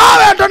no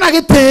wendo na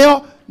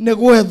gitio ni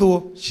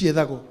gwethwo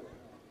ciethagwo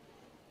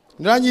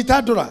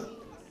niranyita ndura.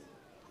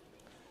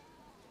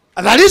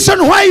 The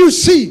reason why you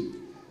see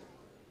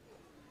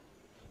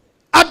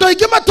andu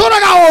aingi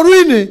maturaga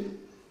oru-ini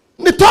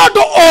ni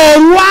tondu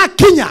oru wa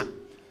kinya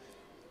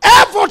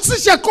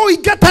efforts cia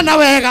kuingatana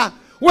wega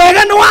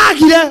ni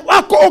wagire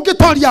wako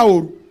ungitoria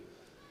oru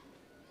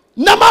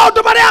na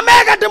maundu maria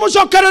mega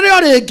ndimucokerere o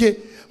ringi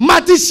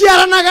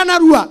maticiaranaga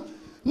narua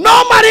no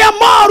maria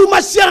moru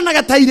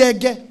maciaranaga ta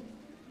irenge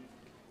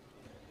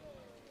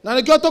na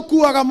nikio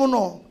tukuaga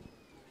muno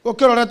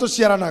gukira uria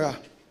tuciaranaga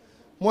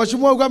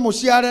mwecimu auga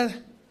muciare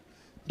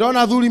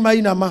ndona thuri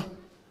mainama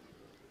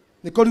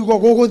nikorigwo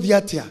guguthia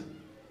atia.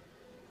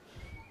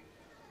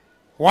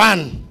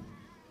 1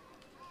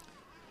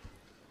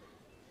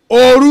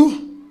 oru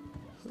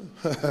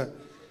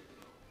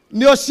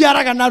ni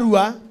ociaraga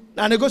narua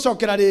na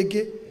nigucokera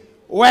ringi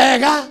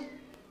wega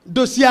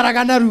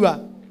nduciaraga narua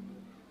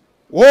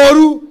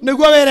oru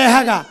niguo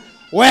wirehaga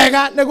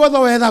wega niguo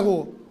tho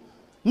wethagwo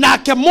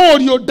nake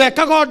murio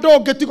ndekaga undu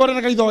ungi tigore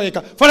na gaitho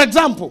weka. For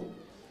example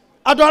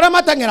andu aria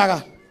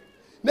matengeraga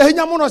ni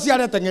hinya muno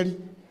ciare tengeri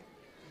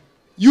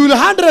you'll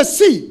 100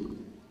 see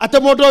ate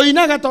mundu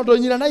inaga tondu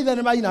nyina na ithe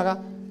ni mainaga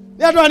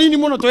ni andu anini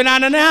muno twina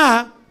nene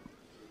haha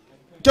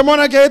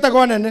kemona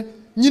geetagwo nene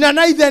nyina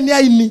na ithe ni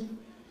aini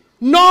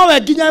no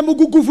we nginya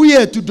mugugufu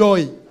yetu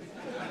ndoi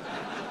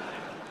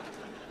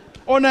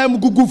ona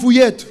mugugufu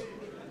yetu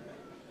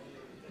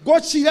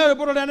gochira we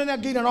bodo nene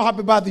nginya no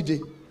happy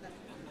birthday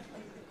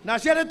na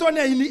ciaretwo ni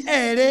aini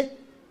ere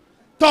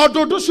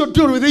tondu ndu cio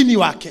nduru thiini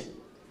wake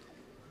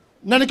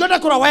na nikienda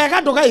kura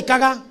wega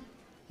ndugaikaga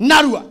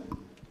narua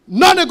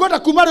no nikwenda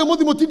kuma riu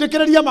muthi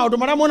mutindikireria maundu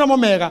maria mwona mo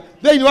mega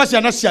thiini wa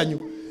ciana cianyu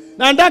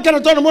na ndakena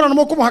tondu muno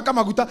nimukumuhaka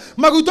maguta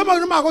mau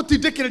ni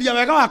magutindikiriria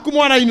wega waku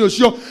mwana-ini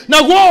ucio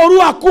naguo uru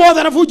waku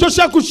othe na bunjo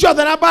ciaku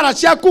ciothe na mbara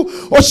ciaku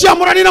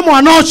uciamurani na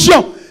mwana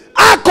ucio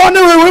akone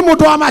wewe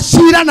mundu wa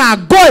macira na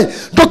ngoi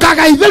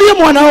ndukagaithirie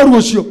mwana uru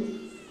ucio.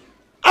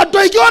 Andu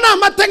aingi ona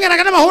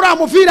matengeraga na mahura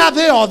mubira thi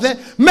yothe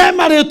me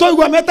maritwo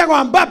igua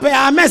metagwo Mbappe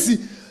ya Messi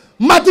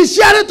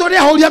maticiaritwo ni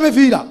ahuria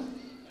mibira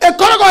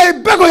ikoragwo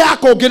ibego ya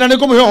kungi na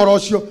ningumuhe horo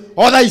ucio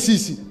otha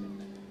icici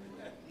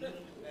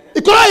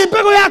ikoragwo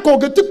ibego ya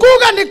kungi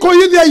tikuga ni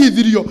kuyithia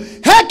yithirio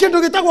he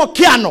kindu gitagwo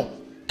kiano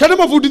kana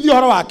mabundithio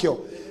horo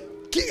wakio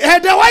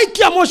hende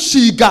waikia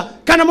mucinga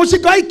kana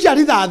mucinga waikia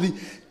rithathi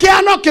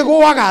kiano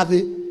kiguaga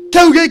thi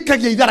kiu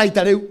gikagia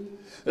itharaita riu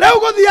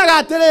guthiaga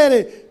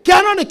atiriri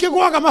kiano ni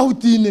kiguaga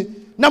mahutini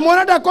na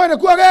mwana ndakoire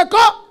kuo geko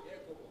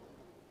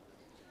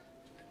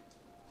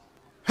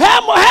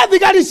he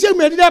thigari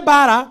ciaumerire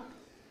mbara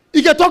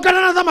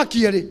igetokana na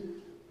thamaki eri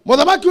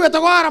muthamaki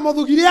wetagwo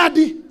Aramu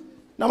Gileadi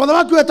na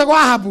muthamaki wetagwo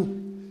Ahabu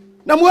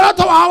na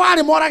muoroto wao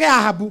wari morage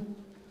Ahabu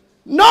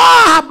no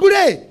Ahabu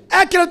ri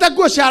ekirete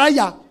nguo cia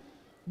raia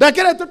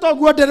ndekirete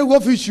toguo nderu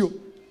official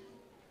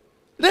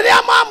riria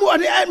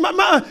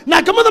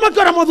nake muthamaki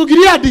wa Aramu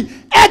Gileadi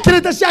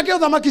ekirete ciake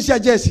uthamaki cia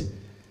jeshi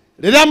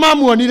riria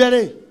mamuonire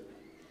ri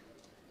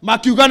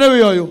makiuga ni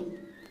we uyu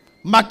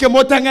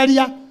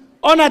makimutengeria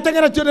ona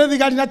tengeretio ni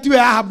thigari na tiwe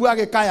Ahabu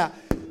agikaya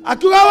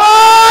akiuga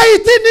woi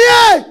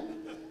tinie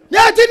ni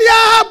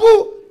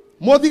Ahabu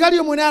muthigari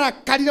umwe ni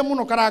arakarire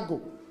muno karango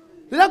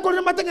riria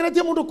korire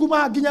matengeretie mundu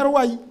kuma nginya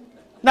Rwai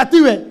na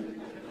tiwe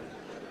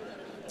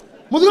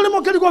muthigari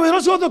mukirigwo wira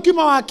ucio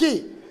thukima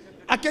wake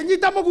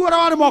akenyita muguora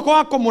wari moko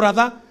wa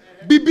kumuratha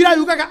Biblia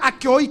yugaga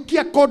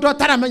akioikia kondo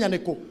ataramenya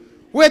niku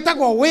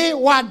wetagwo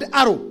wayward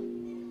arrow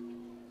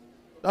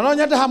na no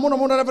nyende ha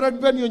muno Rev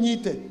Ben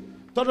unyite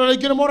tondu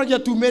ringi ni moragia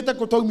tumite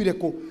kutoumire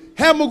ku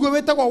he mugu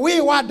wetagwo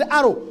wayward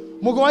arrow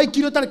mugu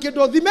waikiro tari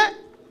kindu thime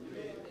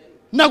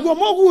naguo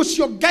mugu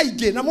ucio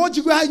ngaingi na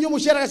monjigwe ha inyu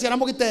muciaraga ciana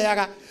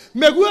mugiteaga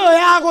meguo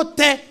ya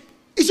gute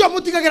icio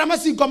mutigagira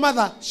macingo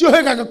matha cio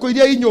hegaga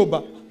kuiria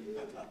inyumba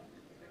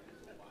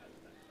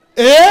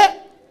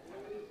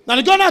na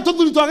nikiona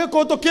tuthuri twage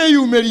ko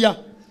tukiyumiria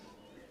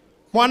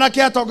mwana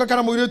ke atonga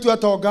kana muiritu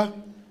atonga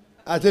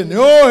ati ni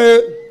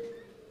oe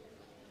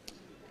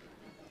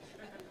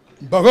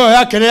mbago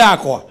yake ni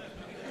yakwa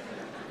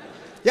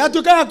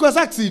yatuka yakwa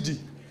succeed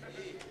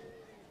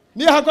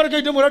ni hakore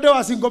kaide murade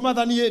wa singo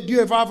matha ni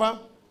ndiwe baba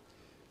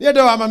ni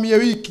ende wa mamie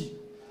wiki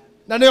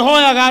na ni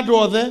hoyaga andu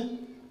othe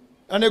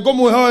na ni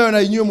ngumuhoyo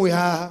na inyuĩ mwi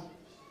haha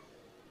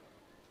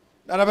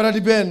na Rev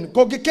Ben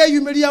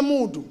kungikeyumiria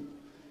mundu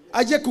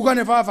aje kuga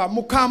ni baba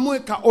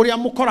mukamwika uria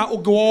mukora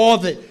ungi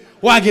wothe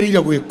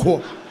wagiriire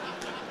gwikwo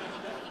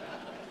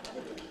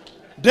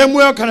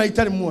ndemwe kana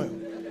itari mwe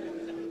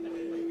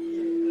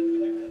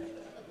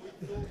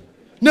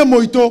ne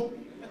moito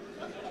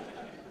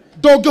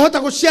ndongihota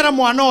guciara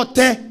mwana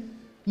ote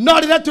no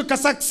rĩrĩa tuĩka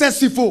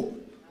successful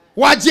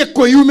wanjie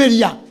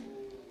kwĩyumĩria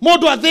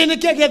mũndũ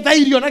athĩnĩke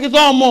gĩthairio na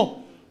gĩthomo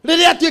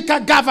rĩrĩa tuĩka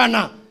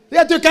governor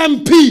rĩrĩa tuĩka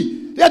MP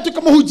rĩrĩa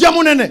tuĩka mũhunjia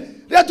mũnene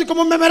rĩrĩa tuĩka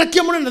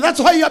mũmemerekia mũnene. That's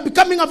why you are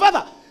becoming a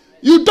father.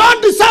 You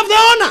don't deserve the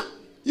honor,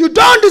 you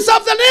don't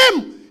deserve the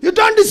name, you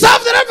don't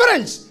deserve the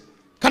reverence.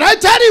 Can I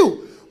tell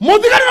you,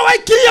 mũthigari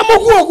waikirie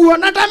mũguo guo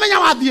na ndamenya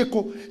wathiĩ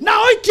kũ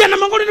na oikia na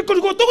magũrũ nĩ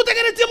kũrigwo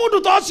tũgũtegeretie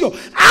mũndũ ta ũcio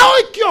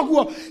aoikia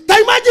ũguo. Ta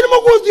imagine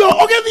mũguo ũcio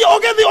ũgĩthiĩ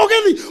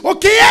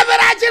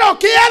ũkĩethera njĩra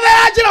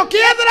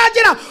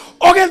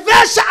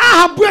ũgĩtheca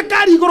Ahabu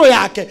ngari igũrũ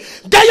yake.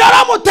 Ngai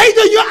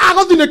aramũteithia inyuĩ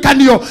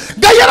agũthinĩkanio,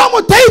 Ngai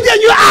aramũteithia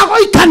inyuĩ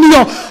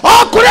agũikanio.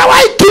 O kũrĩa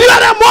waikirio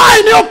rĩ moĩ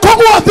nĩ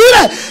ũkũgwo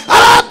thire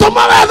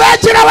aratũma wethe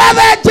njĩra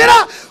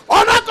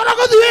ona kana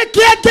gũthiĩ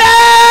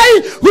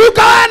wĩkĩkei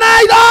guka wa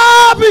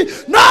Nairobi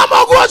no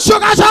mũguo ũcio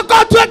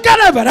gacoka tuĩke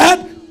Rev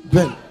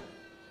Ben.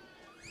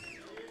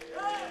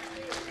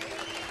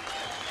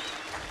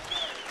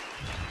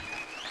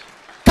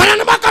 Kana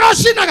nĩ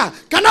makarocinaga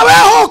kana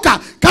wehoka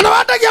kana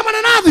wandagia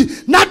mananathi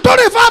na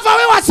ndũrĩ baba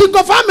we wa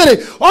single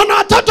family ona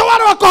watoto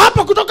wale wako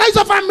hapa kutoka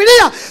hizo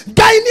familia.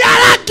 Ngai nĩ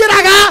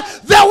arakĩraga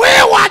the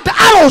wayward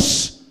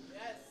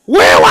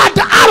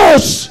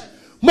arrows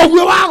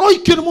mũguo wa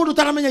gũikio nĩ mũndũ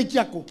taramenya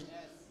ikiako.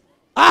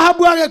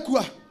 Ahabu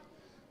agĩkua.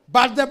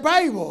 But the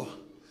Bible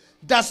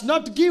does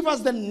not give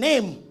us the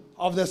name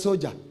of the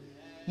soldier.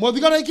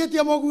 Mũthigari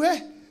aikĩtie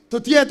mũguo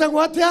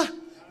tũtietagwo atĩa,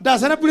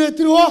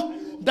 ndacelebratirwo,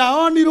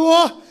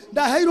 ndaonirwo,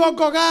 ndaheirwo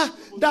ngoga,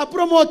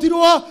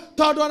 ndapromotirwo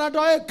tondũ ona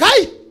ndoĩ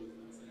Ngai.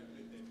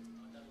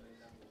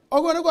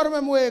 Ũguo nĩguo arũme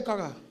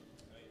mwĩkaga.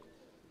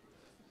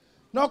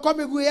 No kwa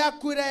mĩguĩ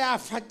yaku ĩrĩa ya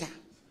bata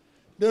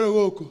ndĩrĩ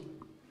gũkũ.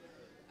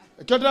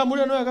 Kĩndĩra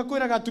mũrĩo nĩ wega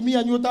kwĩraga atumia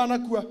anyu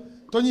ũtanakua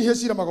tũnyihie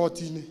cira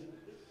magoti-inĩ.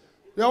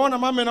 Rĩrĩa wona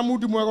mame na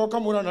mudi mwega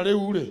ũkamwĩra na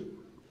rĩu rĩ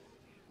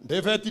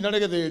ndĩbeti na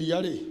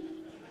rĩgĩthĩria rĩ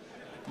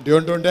ndĩ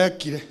ũndũ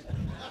ndekire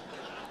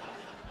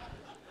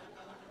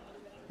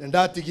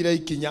nĩndatigire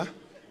ikinya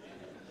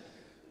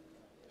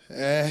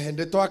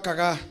ndĩ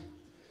twakaga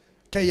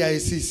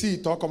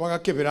KICC tokomaga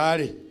kĩbĩra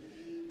rĩ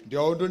ndĩ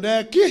ũndũ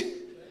ndeki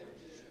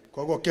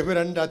koguo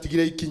kĩbĩra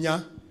nĩndatigire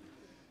ikinya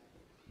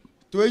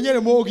twĩnyere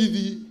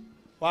mũgithi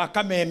wa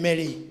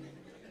Kamemeri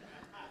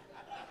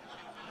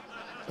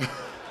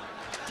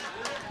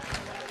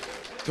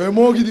twe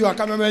mũgithi wa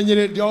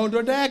Kamemeri ndĩ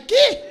ũndũ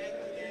ndeki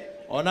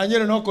ona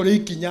nyere no kũrĩ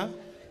ikinya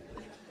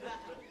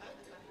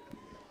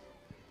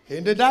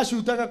hĩndĩ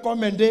ndacutaga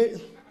komende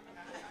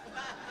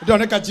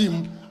ndoneka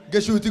gym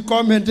ngĩcuti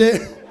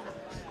komende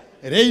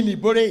Rainy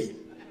Bore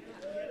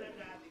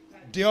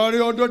ndĩ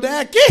ũndũ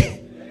ndeki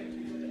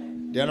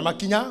ndĩ na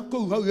makinya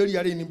kũu hau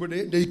ĩria Rainy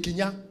Bore ndĩ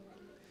ikinya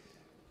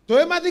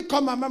twe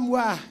mathiko mamamu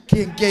wa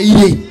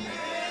Kĩngĩirĩ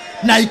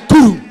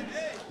Naikuru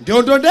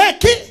ndĩ ũndũ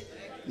ndeki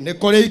nĩ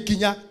kũrĩ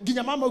ikinya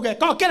nginya mama uge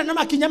kokera na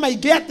makinya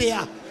maingĩ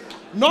atĩa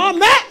no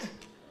me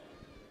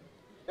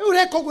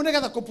ureka ũguo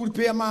nĩgetha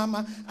kũ-prepare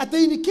mama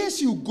atĩ in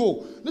case you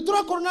go nĩ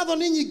tũrakorwo na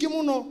thoni nyingĩ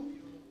mũno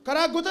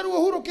karango tarĩ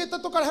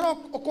ũhurũkĩte tũkarehera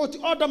okoti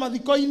order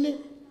mathiko-inĩ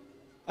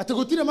atĩ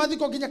gũtirĩ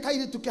mathiko nginya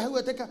kairĩtu kĩhau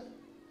atĩ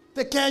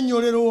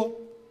tekenyũrĩrwo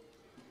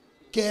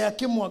kea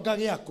kĩmwanga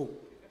gĩakũ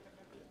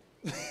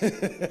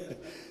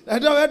na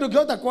ndio wewe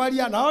ndũngĩhota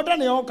kwaria na order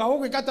nĩ yoka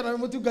ũgwĩkatana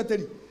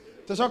mũtungatĩri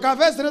tũcoka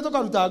vestry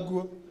tũkaruta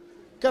nguo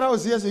kera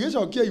ũcieci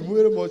gĩcokia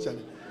imwĩrĩ mochari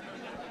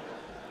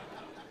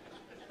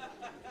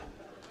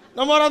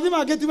na morathi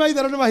mangĩ ti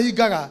maitherũ nĩ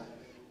mahingaga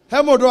he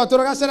mũndũ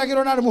watũraga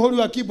ceragĩrwo na mũhũri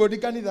wa keyboard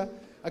kanitha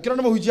akĩrwo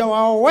nĩ mũhunjia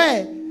wao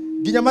we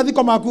nginya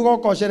mathiko maku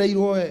goka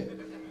ũcereirwo we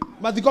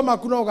mathiko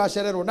maku no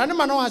ũgacererwo na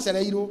nĩma no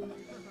wacereirwo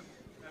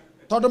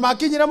tondũ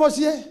makinyire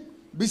mũciĩ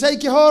mbica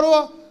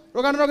ikĩhũrwo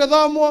rũgano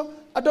rũgĩthomwo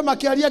andũ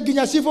makĩaria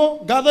nginya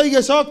cibũ ngatho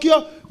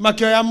igĩcokio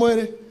makĩoya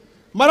mwĩrĩ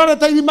marore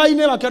ta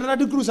irima-inĩ makĩona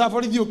Land Cruiser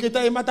borithi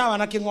ũkĩte matawa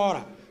na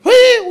kĩng'ora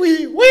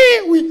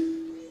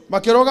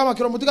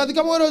makĩroga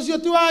mũtigathika mwĩrĩ ũcio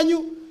ti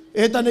wanyu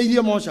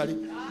ĩtanĩirie mochari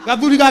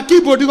gathuri ga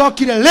keyboard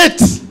gokire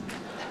late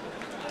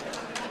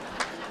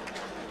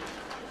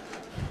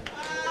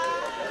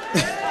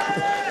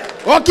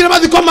okire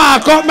mathiko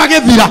mako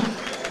magĩthira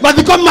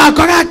mathiko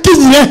mako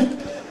gakinyire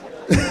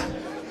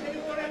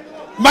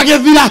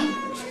magĩthira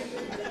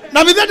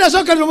na mithe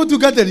ndacokerirwo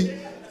mũtungatĩri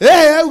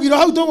augire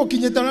hau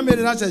tũgũkinyĩte na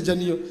mĩrĩ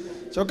racenjanio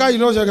cokai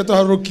no coke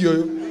tũharũrũki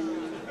ũyũ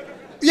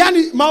yani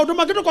maũndũ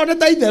mangĩ tũkone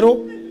ta itherũ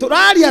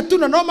tũraria tu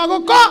na no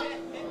magũko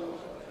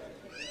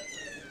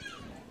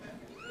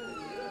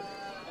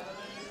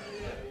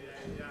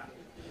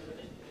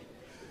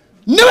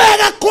nĩ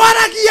wega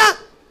kwaragia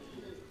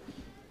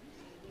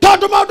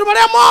tondũ maũndũ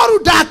marĩa moru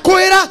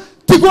ndakwĩra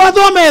tiguo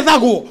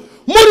thomethagwo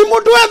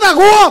mũrimũ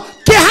ndwethagwo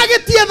kĩeha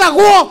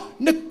gĩtiethagwo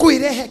nĩ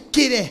kwĩrehe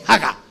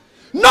kĩrehaga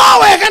no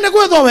wega nĩ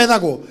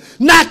gwĩthomethagwo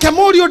nake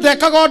mũriũ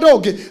ndekaga ũndũ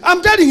ũngĩ.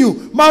 I'm telling you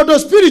maũndũ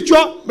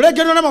spiritual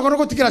mrengenwo na magũrũ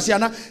gũtigĩra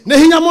ciana nĩ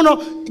hinya mũno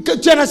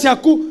ciana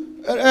ciaku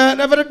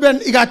Rev Ben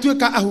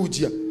igatuĩka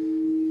ahunjia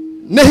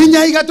nĩ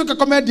hinya igatuĩka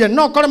comedian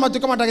no kore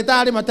matuĩka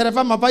mandagĩtarĩ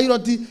matereba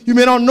mapilot you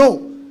may not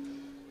know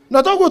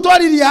na toguo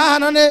twaririe haha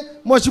na nĩ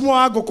mwecimu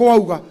wa ngũkũ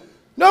wauga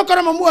no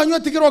kana mamu anyu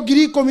atigirwo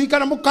 10,000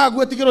 kana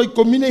mukagu atigirwo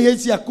 10 ni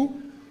heci yaku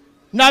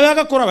nawe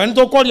agakora we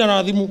nitũkwaria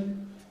na thimũ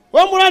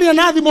we mũraria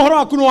na thimũ horo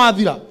waku nĩ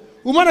wathira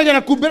umanagia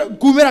na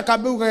kumĩra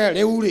kambe uga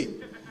rĩu rĩ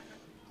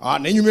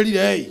nĩ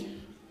nyumĩrire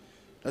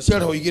na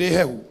ciarho igĩrĩ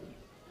hehu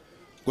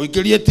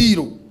ngũikĩrie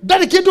tiro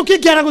ndarĩ kĩndũ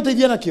kĩngĩ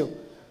aragũteithia nakĩo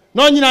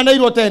no nyina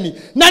nairwo 10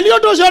 na nĩ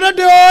ũndũ ũcio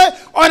ndĩoĩ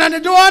ona nĩ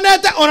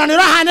ndĩwonete ona nĩ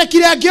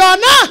ũrahanĩkire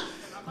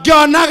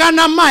ngĩonaga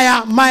na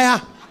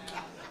maya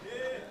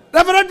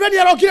Rev Ben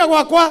arokire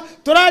gwakwa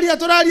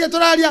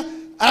tũraria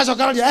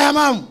aracoka aroria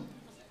mamu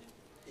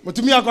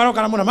mutumia wako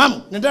aroka na mwana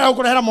mamu nendera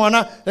gũkũrehera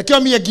mwana reke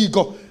omie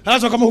ngingo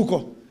aracoka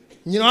mũhuko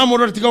nyina wa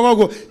mũndũ tiga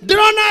ũguo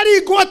ndĩrona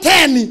ringwo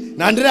 10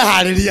 na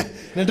ndĩreharĩria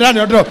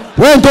nĩndĩrani ũndũ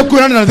we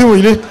nĩtũkuĩrana na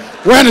thimũ-inĩ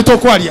we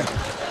nĩtũkwaria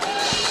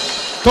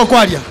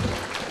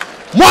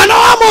mwana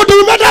wa mũndũ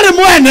ume ndarĩ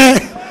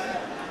mwene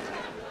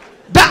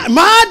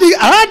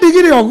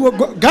aradigire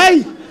ũguo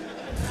Ngai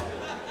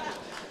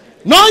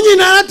no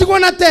nyina aratigwo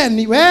na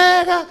 10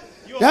 wega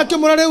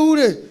yakĩmũra rĩu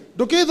rĩ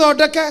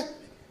ndũkĩthondeke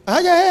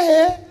aja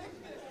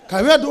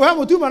kawe we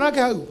mũtuma nake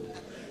hau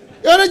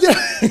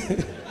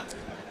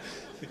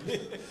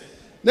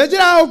nĩ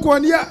njĩra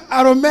gũkuonia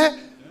arũme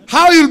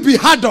how you'll be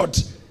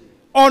handled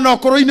ona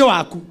ũkũrũ-inĩ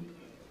waku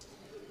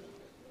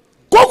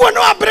koguo nĩ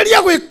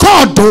wambĩrĩria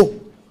gwĩka ũndũ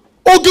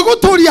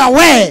ũngĩgũtũria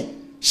we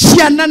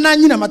ciana na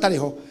nyina matarĩ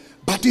ho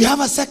but you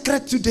have a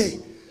secret today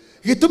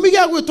gĩtũmi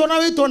gĩa gwĩtwo na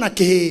wĩtwo na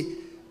kĩhĩ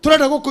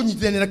tũrenda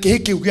gũkũnyitithania na kĩhĩ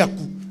kĩu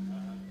gĩaku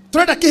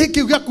tũrenda kĩhĩ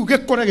kĩu gĩaku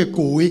gĩkore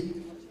gĩkũĩ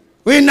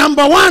we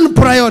number 1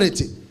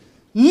 priority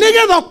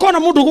nigetha ũkona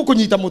mũndũ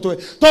gũkũnyita mũtwe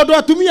tondũ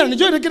atumia nĩ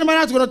njũĩ rĩngĩ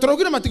nĩmaratugana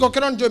tũraugire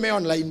matigokera nĩ njũĩ me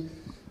online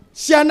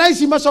ciana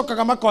ici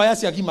macokaga makoya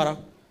cia gimara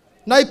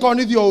na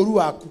ikonithio ũru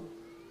waku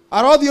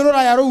arothiĩ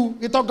rũraya rũu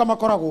gĩtonga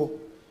makoragwo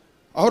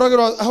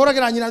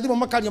ahũragĩra nyina thimũ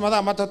makaria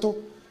mathaa matatũ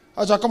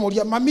aca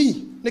akamũria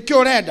mami nĩkĩ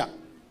ũrenda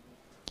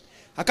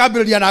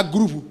akambĩrĩria na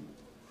ngurubu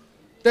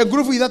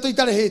ngurubu ithatũ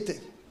itarĩhĩte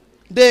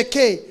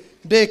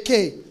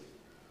ndĩkĩ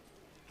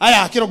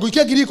aya kĩrongo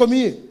ikia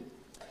 10,000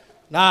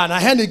 na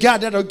heni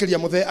ngade ndagĩkĩria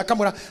mũthee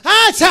akamũra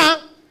aca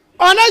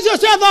ona icio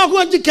cia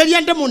thoguo njikĩria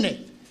ndĩmũne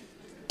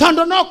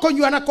tondũ no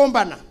kũnyua na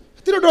kũmbana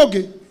hatirĩ ũndũ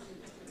ũngĩ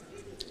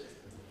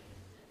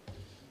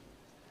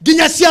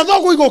nginya cia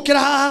thoguo igũkĩra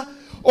haha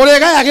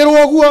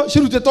ũrĩgayagĩrwo ũguo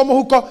cirutĩtwo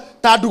mũhuko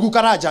ta ndugu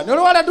karanja nĩ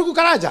ũrĩ wale ndugu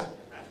karanja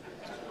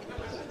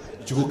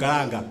njugu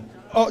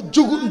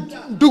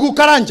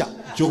karanga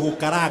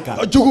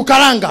njugu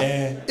karanga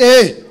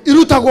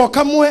irutagwo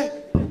kamwe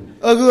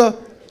ũguo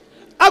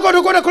ako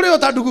ndũkũrĩ kũrĩ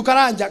ta ndugu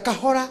karanja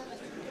kahora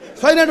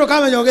faina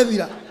ndũkamenya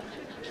ũgĩthira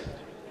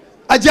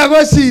anjia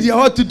gwĩciria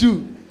what to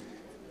do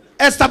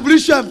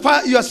establish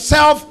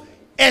yourself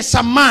as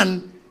a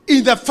man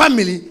in the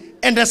family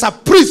and as a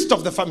priest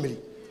of the family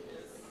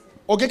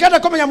ũngĩkenda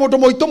kũmenya mũndũ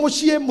mũitũ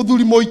mũciĩ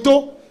mũthuri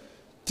mũitũ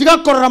tiga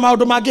kũrora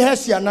maũndũ mangĩ he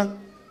ciana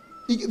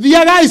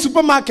thiaga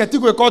supermarket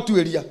gwĩka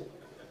ũtuĩria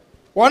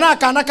wona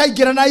kana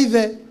kaingĩra na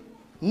ithe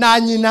na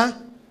nyina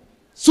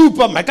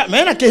super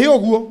mena kĩhĩ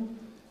ũguo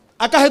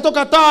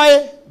akahĩtũka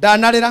toĩ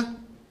ndanarĩra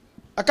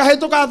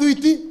akahĩtũka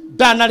thwiti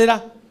ndanarĩra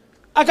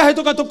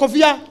akahĩtũka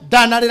tũkobia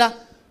ndanarĩra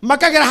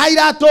makagera ha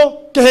iratũ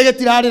kĩhĩ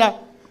gĩtirarĩra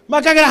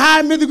makagera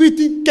ha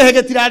mĩthiguiti kĩhĩ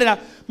gĩtirarĩra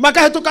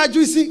makahĩtũka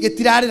juici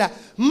gĩtirarĩra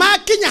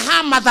makinya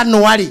ha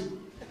mathanwarĩ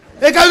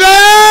ĩkauga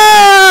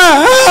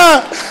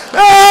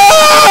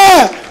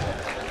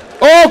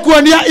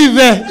kuonia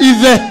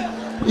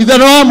ithe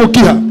no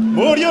amũkiha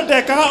mũriũ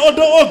ndekaga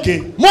ũndũ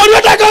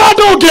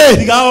ũngĩ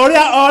tiga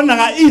ũrĩa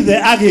onaga ithe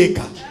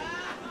agĩka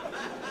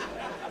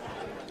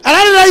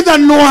ararĩra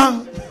ithanwa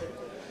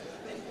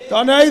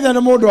tondũ ithe nĩ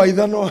mũndũ wa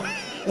ithanwa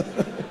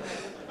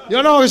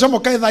nĩona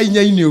ũgĩcomoka thaa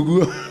 4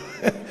 ũguo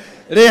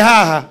rĩ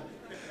haha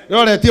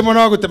rĩoretie mwana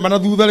wa gũtemana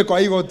thutha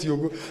rĩkwa igoti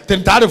ũguo atĩ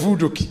nĩtarĩ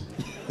bunduki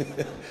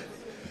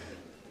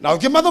na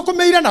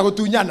ũkĩmathũkũmĩire na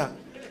gũtunyana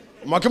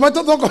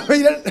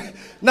makĩmathũkũmĩire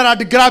na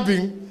land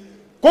grabbing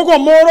koguo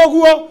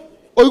mũrũguo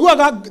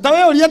ũiguaga ta we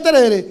ũria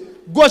atĩrĩrĩ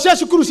nguo cia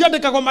cukuru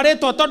ciandĩkagwo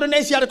marĩtwa tondũ nĩ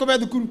ciarĩ me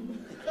thukuru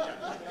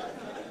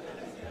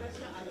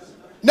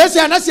nĩ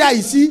ciana cia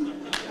ici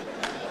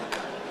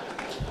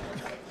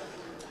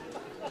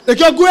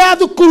ĩkĩo nguo ya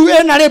thukuru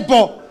ĩna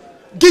rĩbo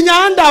nginya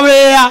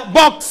underwear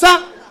boxer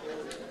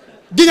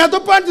nginya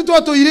tũpanti twa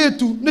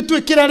tũirĩtu nĩ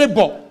twĩkĩre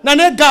rĩbo na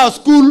nĩ girl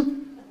school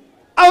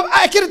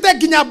ekĩrĩte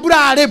nginya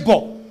bra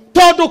rĩbo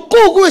tondũ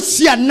kũu gwĩ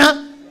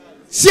ciana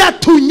cia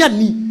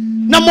tunyani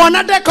na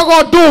mwana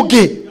ndekaga ũndũ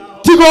ũngĩ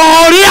tiga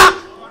ũrĩa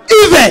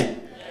ithe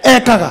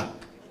ekaga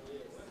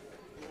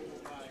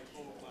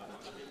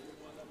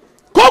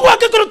koguo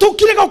angĩkorwo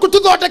tũkire gũkũ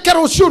tũthondeke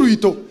rũciũ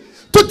rwitũ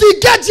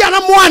tũtingĩanjia na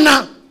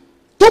mwana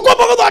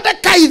tũkwamba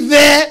gũthondeka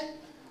ithe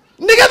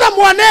nĩgetha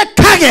mwana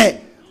ekage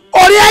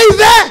ũrĩa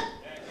ithe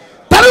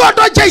tarĩu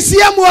andũ a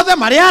JCM othe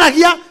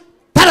marĩaragia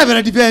ta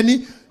Rev Ben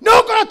nĩ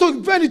ũkorwo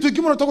Ben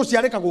tũingĩ mũno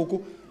tũgũciarĩka gũkũ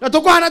na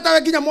tũkũhana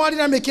tawe nginya mwari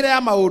na mĩkĩre ya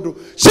maũndũ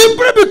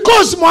simply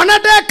because mwana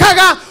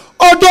ndekaga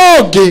ũndũ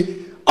ũngĩ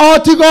o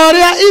tiga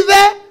ũrĩa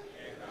ithe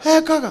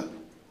ekaga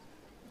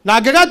na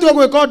angĩgatua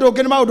gwĩka ũndũ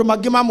ũngĩ nĩ maũndũ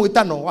mangĩ ma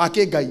mwĩtano wa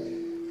kĩngai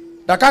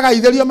ndakaga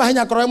itherio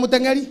mahenya korwo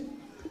mutengeri,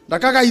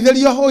 ndakaga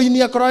itherio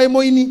hoini korwo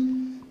muini,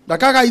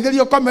 ndakaga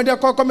itherio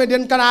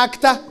comedian kana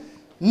actor,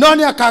 no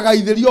ni akaga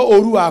itherio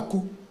oru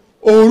waku.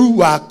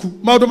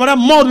 Maundu maria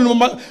moru,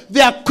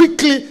 they are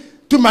quickly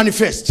to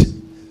manifest.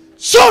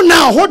 So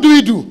now what do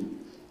we do?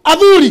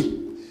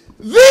 Athuri,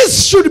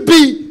 this should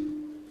be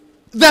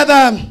the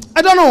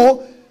I don't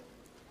know,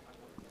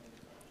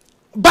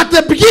 but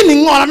the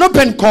beginning or an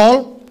open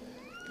call.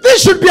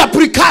 This should be a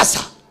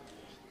precursor.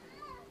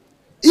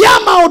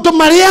 Yama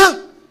otomaria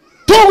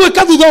togwe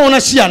kadutho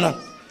ona ciana.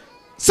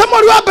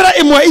 Samuel wa bera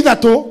imwe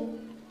ithatu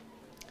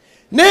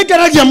ne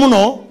geragia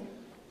muno.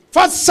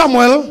 1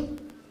 Samuel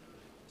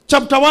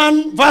chapter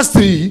 1 verse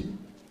 3.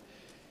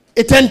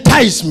 It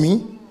enticed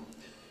me.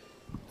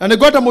 And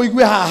God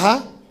amoigwe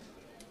haha.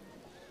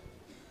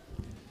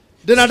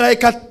 Then at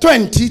like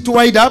 20 to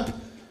wind up.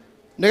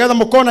 Negatha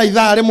mukona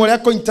ithaa rimwe ria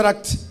ko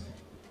interact.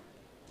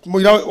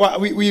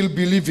 We will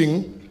be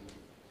leaving.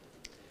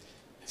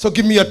 So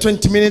give me your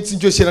 20 minutes.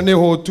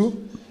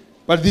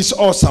 But this is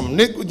awesome.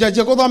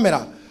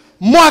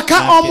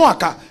 Mwaka o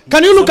mwaka.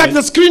 Can you look at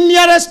the screen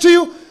nearest to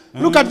you?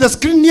 Look at the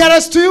screen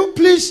nearest to you,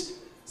 please.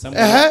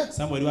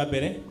 Samuel wa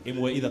bere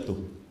imwe ithatu.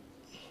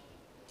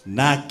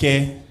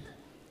 Nake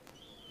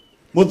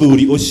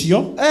muthuri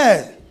ucio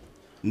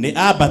ni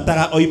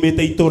abataga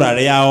oimete itura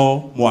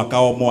riao mwaka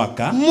o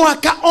mwaka.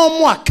 Mwaka o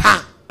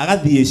mwaka.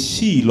 Agathie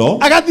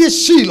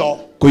Shilo.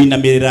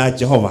 Kuinamirira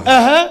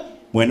Jehova.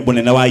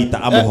 Munene wa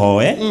ita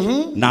amuhoe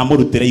na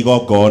amurutire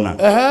igongona.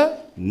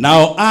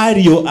 Nao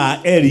ariũ a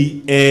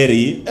Eli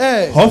eri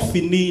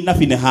Hofini na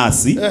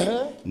Finehasi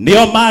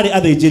nĩo marĩ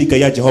athĩnjĩri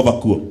Ngai a Jehova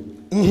kuo.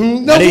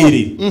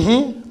 Rĩrĩ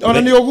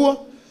ona nĩ ũguo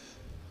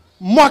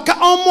mwaka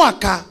o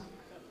mwaka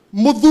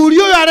muthuri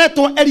ũyũ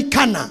aretwo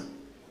Elikana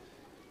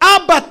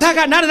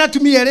abataga na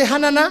natumia ere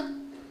Hanana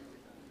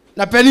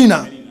na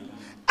Penina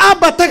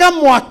abataga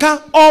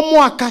mwaka o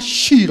mwaka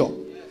Shilo.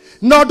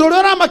 No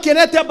ndũrĩa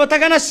makenete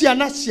abataga na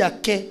ciana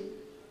ciake.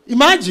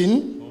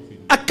 Imagine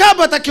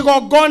akabata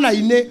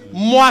kigongona-inĩ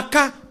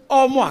mwaka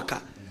o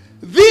mwaka.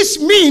 This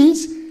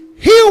means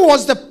he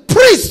was the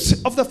priest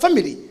of the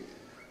family.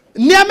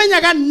 Nĩ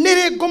amenyaga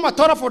nĩrĩ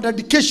ngũmatwara for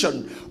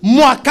dedication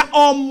mwaka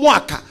o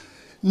mwaka.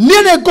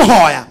 Nĩrĩ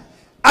ngũhoya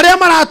arĩa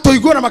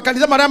maratũigua na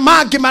makanitha marĩa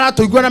mangĩ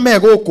maratũigua na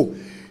megũkũ.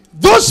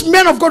 Those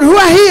men of God who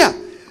are here,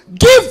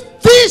 give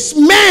these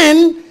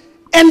men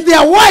and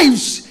their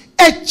wives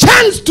a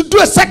chance to do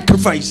a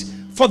sacrifice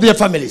for their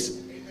families.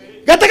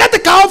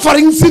 Gatagata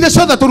offering see the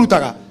show that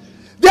turutaga.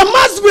 There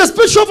must be a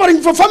special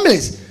offering for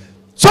families.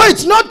 So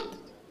it's not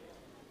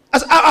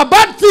a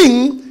bad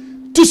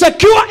thing to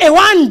secure a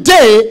one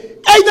day,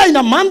 either in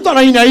a month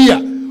or in a year,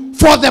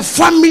 for the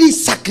family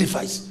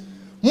sacrifice.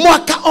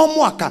 Mwaka o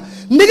mwaka.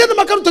 Nigetha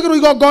makarutagirwo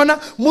igongona,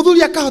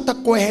 muthuri akahota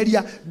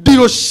kweheria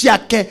ndiro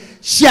ciake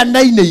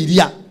ciana-inĩ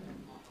iria.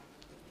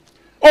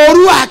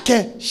 Oru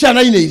wake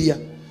ciana-inĩ iria.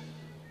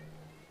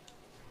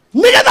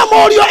 Nigetha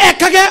morio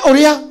ekage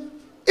uria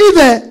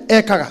ithe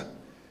ekaga.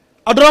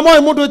 Andũ moe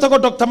mundu witagwo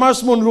Dr.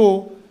 Miles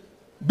Monroe,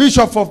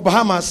 Bishop of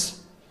Bahamas,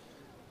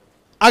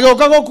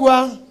 agĩũka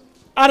gũkua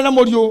arĩ na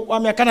mũriũ wa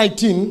mĩaka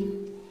 19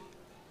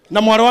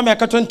 na mwarĩ wa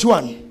mĩaka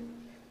 21.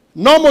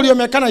 No mũriũ wa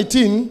mĩaka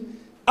 19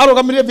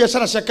 arũgamirie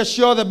biashara ciake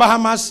ciothe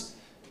Bahamas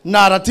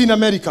na Latin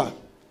America.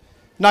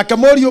 Nake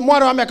mũriũ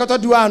mwarĩ wa mĩaka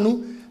 21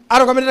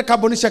 arũgamirie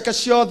kambuni ciake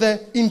ciothe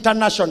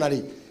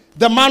internationally.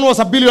 The man was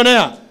a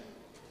billionaire.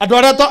 Andũ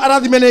arĩa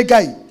arathime nĩ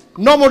Ngai.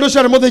 No mũndũ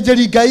ũcio arĩ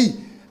mũthĩnjĩri Ngai.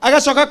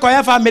 Agacoka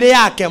koya family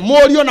yake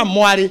mũriũ na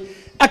mwarĩ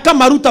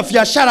akamaruta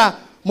biashara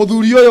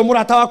muthuri ũyũ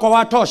mũrata wakwa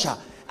wa Tosha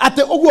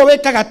ate ũguo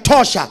wekaga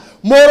Tosha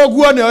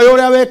mũrũguo nĩ ũyũ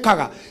ũrĩa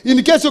wekaga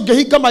in case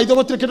ũngĩhinga maitho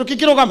gũtirĩ kĩndũ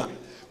kĩkĩrũgama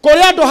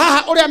kũrĩ andũ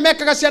haha ũrĩa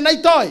mekaga ciana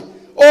itoĩ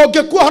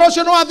ũngĩkua horo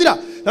ũcio nĩ wathira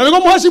na nĩguo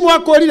mũhecimu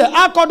wakwĩrire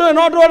akondũrĩ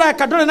no ndũ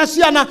ũreka ndũrĩ na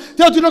ciana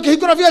tĩ ũtino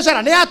kĩhingũra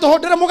biashara nĩ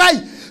atũhũndĩre mũgai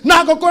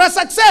na ngũkũra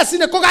success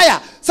nĩ kũgaya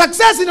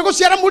success nĩ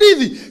gũciara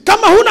mũrithi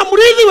kama huna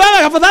mũrithi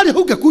wewe afadhali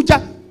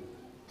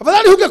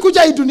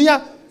hungekuja hii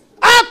dunia.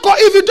 Ako,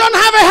 if you don't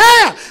have a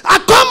hair,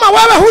 akoma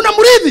wewe huna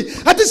murithi.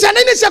 Ati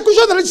ciana-inĩ ciaku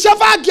ciothe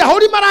ciavangia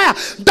hũri maraya.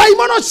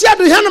 Daimono cia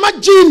andũ ihana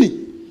majini.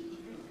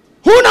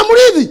 Huna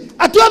murithi.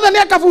 Ati othe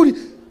nĩ akaburi.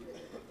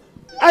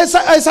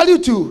 I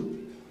salute you.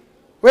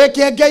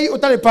 Weke Ngai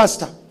ũtarĩ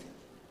pastor.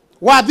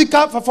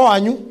 Wathika baba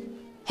wanyu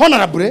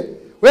honorable.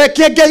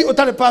 Weke Ngai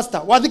ũtarĩ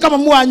pastor. Wathika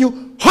mamu wanyu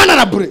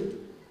honorable.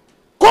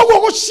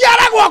 Koguo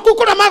gũciara gwaku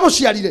kũrĩa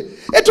magũciarire.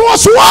 It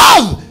was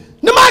worth.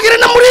 Nĩ magĩrĩ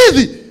na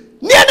murithi.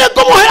 Niende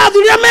kumuhera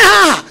thuria me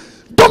haha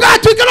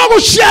tugatuika no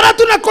guciara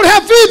tu na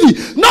kuriha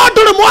bithi no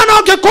nduri mwana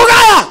onge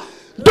kugaya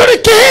nduri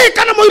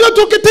kihika na muiro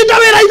tu kitinda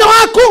wira-inĩ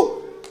waku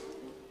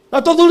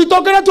na tuthuri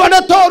tongere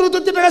twende toru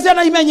tutindaga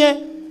ciana imenye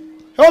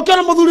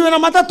ukĩona muthuri wĩna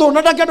matatũ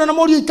na ndakĩenda na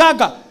mũriũ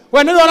ikanga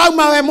we nĩwe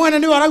ũrauma we mwene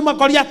nĩwe ũrauma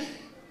koria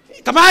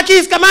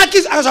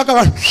kamakis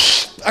agacoka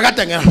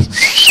agateng'era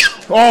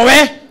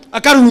owe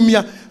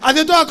akarurumia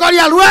athiĩtwo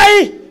akoria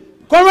ruai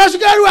kwa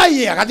shikaru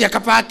aye akathia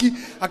kapaki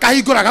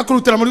akahingũra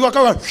agakurutĩra mũrigo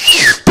akauga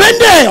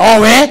pende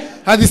owe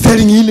athi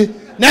selling ile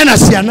nena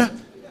ciana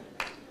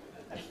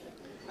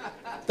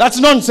That's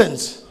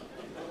nonsense.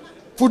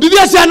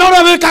 Fundithia ciana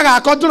uria wikaga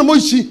akonto ni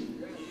muici.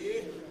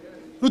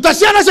 Ruta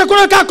ciana cia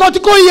kureka akonto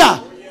kuia.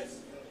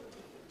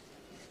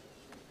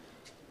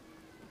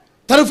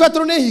 Taru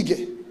Petro ni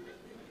hinge.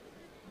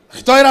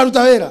 Toira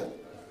ruta wira.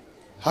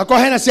 Hako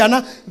hena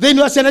ciana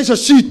thiini wa ciana icio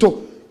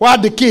cito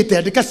wandikite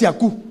andika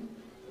ciaku.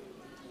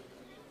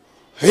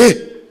 Hey,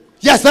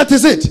 yes, that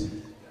is it.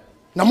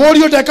 Na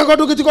morio ndekaga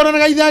ndu gitikona na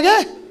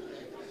gaithage.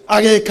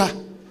 Ageka.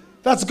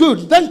 That's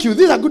good. Thank you.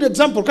 This is a good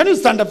example. Can you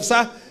stand up,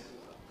 sir?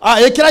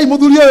 Ekirai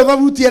muthuri uyu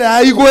babutiere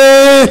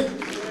aigwe.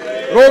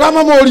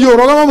 Rogama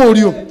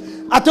morio.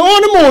 Ate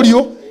one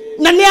morio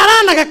na ni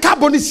aranaga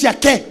carbon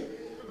ciake.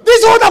 This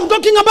is what I'm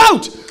talking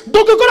about.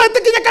 Ndukikora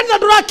tikinya kanitha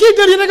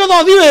ndurakingeria ni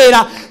guthothi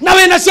wira na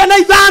wina ciana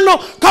ithano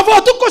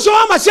kabo tukucio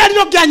wa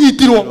maciariro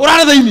kianyitirwo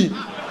urare thiini.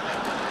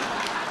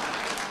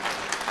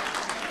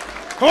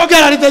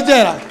 Kogera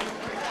ritejera.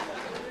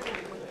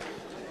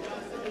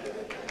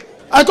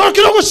 Akora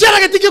kiro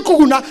guciara gitike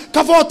kuguna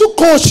kabo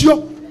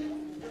tukucio.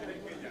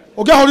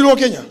 Ugehorirwo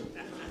Kenya.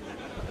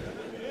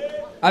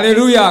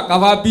 Hallelujah,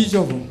 kava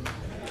bishop.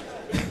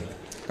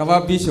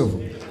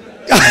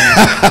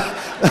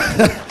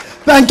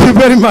 Thank you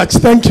very much.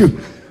 Thank you.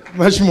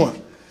 Much more.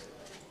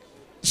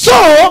 So,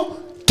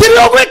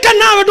 kiro gweka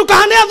nawe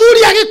ndukahane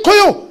athuri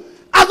agikuyu.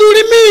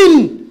 Athuri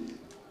mean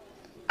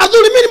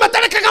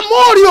matarekaga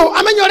morio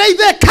amenyore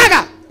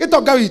ithekaga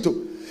gitonga witu.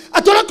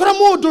 Atora kora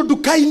mundu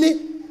ndukaini.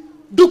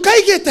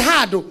 Ndukaigite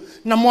handu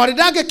na mwari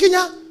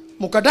ndagekinya,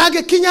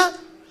 mukadage kinya,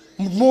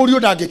 morio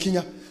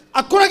ndagekinya.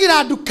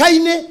 Akoragira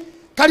ndukaini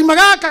karima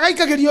gaka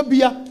gaikagirio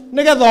bia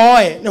nigetha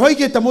oe niho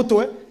igite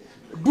mutwe.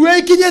 Bue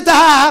ikinyete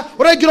haha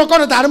uraingiro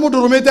kone tari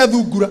mundu rumite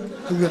thungura.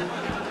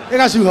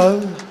 Igacuha.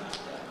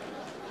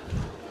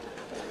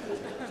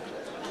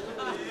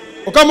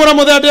 Ukamura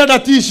muthende nda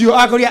ticio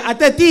akoria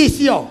ate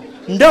ticio.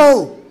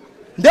 Ndo.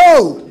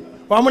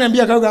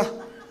 Wamune kauga.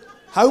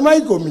 Hau mai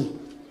 10.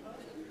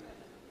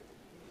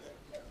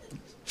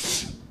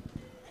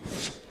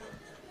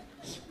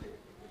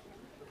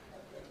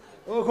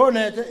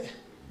 Okonete.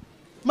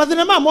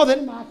 Mathina ma mothe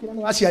ni makira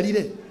no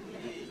aciarire.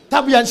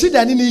 Tabu ya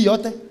shida nini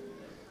yote?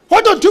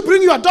 Why don't you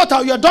bring your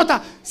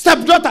daughter,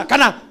 stepdaughter,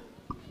 kana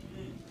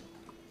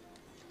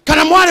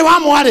mwari wa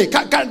mwari,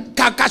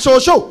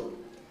 shosho.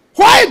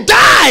 Why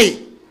die?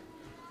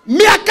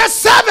 Miaka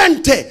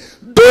 70,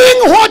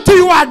 doing what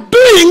you are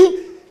doing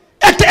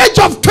at the age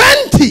of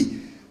 20.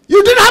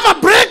 You didn't have a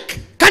break.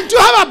 Can't you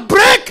have a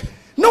break?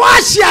 No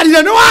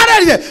ashiarire, no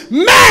ararire.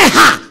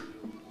 Meha.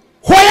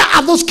 Where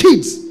are those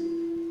kids?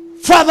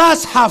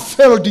 Fathers have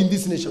failed in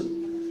this nation.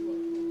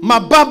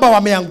 Mababa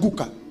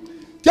wameanguka.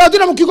 Tia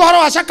tuna mkigoro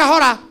wa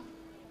shakahora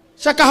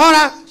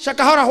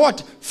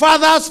what?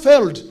 Fathers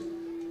failed.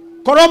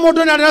 Koromo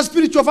do na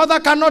spiritual father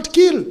cannot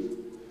kill.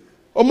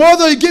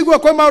 Omodo igigwe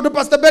kwa maudo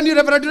Pastor Ben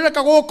Reverend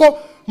Reka goko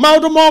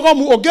maudo mogo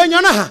mu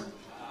ogenya na ha.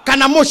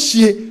 Kana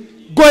moshie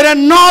goere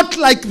not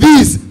like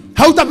this.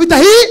 Hautapita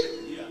hii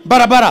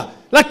barabara.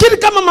 Lakini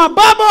kama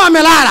mababa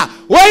wamelala,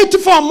 wait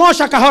for more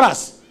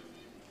shakahoras.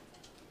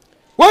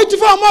 Wait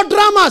for more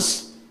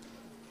dramas.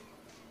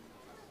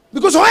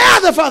 Because where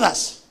are the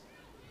fathers?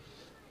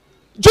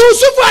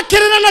 Joseph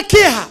akirena na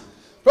kiha.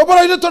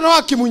 Robora ile tono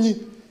akimunyi.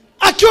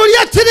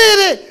 Akioria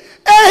tirere.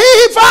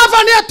 Hihi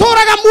baba ni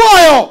atoraga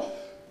muoyo.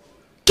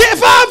 Ke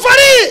baba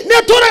ni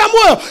atoraga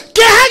muoyo.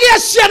 Ke hagia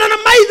ciana na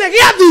maithe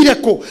giathire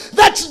ko.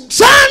 That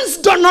sons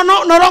do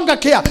no longer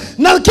care.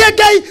 Na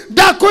kegai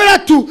dakwera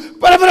tu.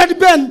 Rev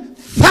Ben,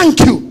 thank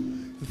you.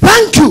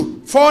 Thank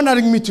you for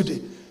honoring me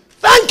today.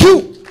 Thank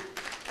you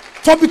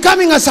for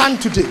becoming a son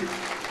today.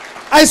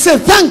 I say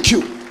thank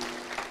you.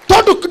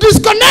 Total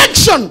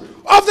disconnection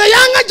of the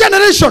younger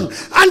generation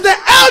and the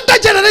elder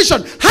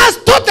generation has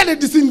totally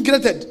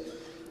disintegrated.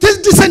 It is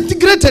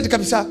disintegrated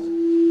kabisa.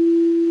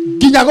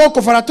 Ginyago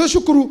ko farato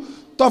shukuru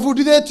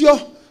tofudithetio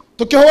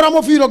tukihura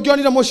mufiro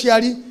gionire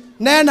muciari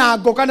nena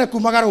ngokane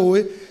kumagara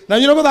uwe na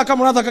nyiro guthaka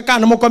murathaka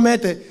kana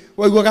mukomete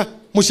waiguaga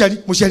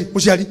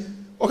muciari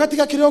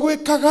okatiga kirio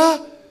gwikaga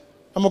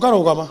na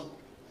mukarugama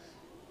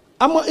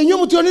amo inyo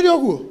mutionire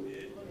oguo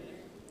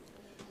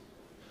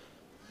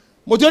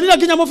mutionire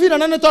kinya mufira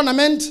na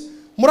tournament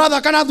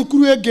murathaka na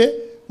thukuru enge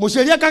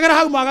muciari akagera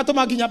hau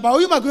magatuma kinya ba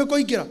uyu makwe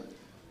kuingira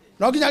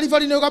no kinya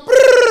rifari ni uga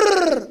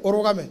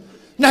urugame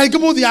na hingi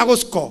muthi ya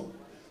gusko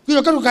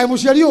kiro karu kai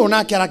muciari u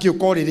na kera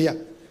kiukoriria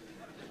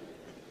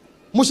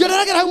muciari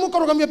agera hau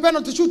mukarugamia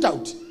penalty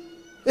shootout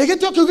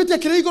egitio kiu gitie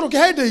kire iguru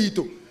kihende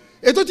itu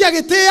etuti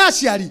agite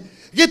aciari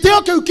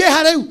gitio kiu ke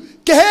hareu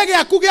kihege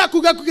akuge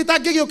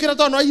gitangigiukira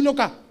to no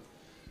inuka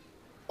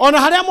ona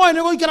haria moyo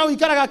ni guikara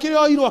uikaraga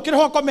kirio irwo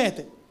kiriho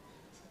komete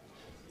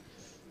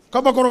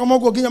kaba korogama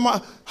uguo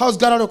nginya house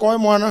garage kwa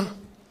mwana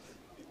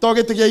to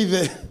gitigia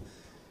ithe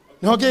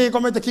no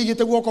komete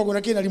kigite guoko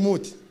gura kina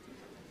remote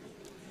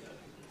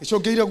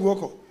icungiire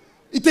guoko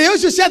ite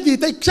yocio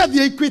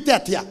ciathire ikwite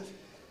atia.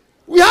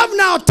 We have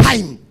now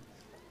time.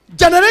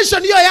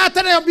 Generation hiyo ya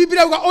tene ya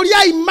Biblia uga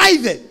oriai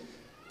maithe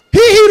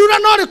hihi rura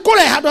no ri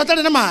kure handu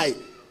hatari na mai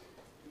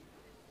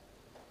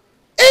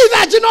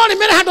either jino ni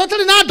mere handu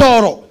hatari na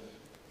ndoro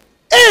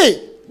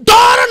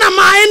Ndoro na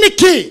mai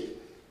niki.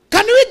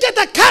 Can we get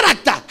a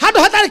character? Hado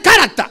hatari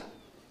character.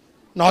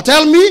 No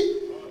tell me.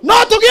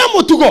 No tugia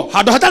mutugo.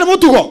 Hado hatari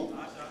mutugo.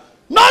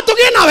 No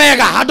tugia na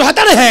wega. Hado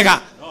hatari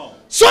hega.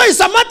 So it's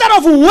a matter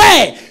of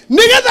where.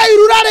 Nigetha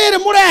irurare ire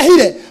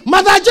murehire.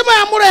 Mathajima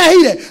ya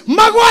murehire.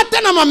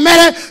 Magwate na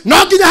mamere.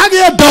 No kinya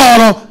hagie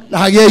ndoro. Na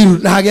hagie iru.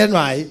 Na hagie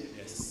mai.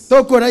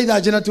 Toko na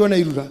ithajina tuona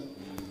irura.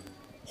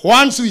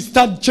 Once we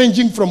start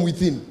changing from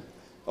within.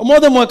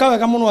 Omothe mwekaga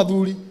kama no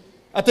athuri.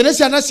 Atene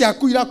ciana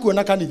ciaku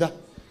irakuona kanitha.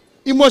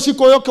 Imwe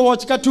cikoyoke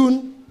watch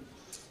cartoon.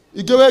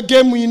 Igewe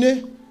game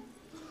ine.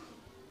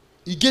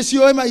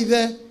 Igecio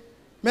maithe.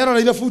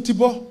 Meroreire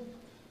football.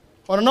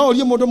 Ona no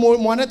orie mundu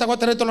mwaneta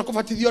gwateretwo na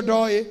kubatithio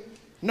ndoi.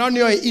 No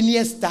ni oi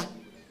Iniesta.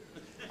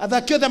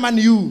 Athaki othe Man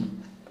U.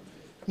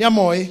 Ni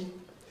amoi.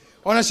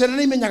 Ona ciana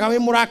ni menyaga wi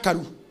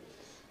murakaru.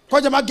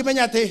 Koja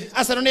mangimenya ati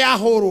Arsenal ni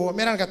yahurwo.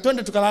 Meranga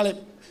twende tukalale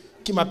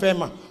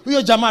kimapema.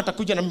 Huyo jamaa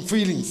atakuja na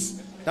feelings.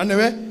 Na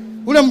newe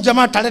ule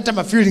mjamaa ataleta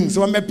ma feelings,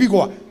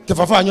 wamepigwa.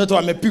 Tefafa nyoto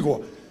wamepigwa.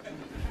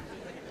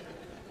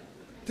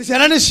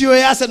 Tisiana ni shio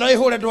ya Arsenal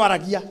ihore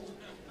ndwaragia.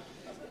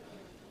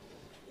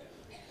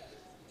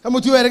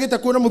 Kama tu eregeta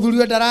kuona muthuri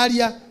wa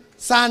dararia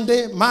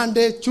Sunday,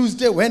 Monday,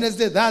 Tuesday,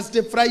 Wednesday,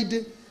 Thursday,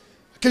 Friday.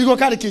 Kiligo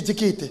kale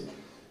kijikite.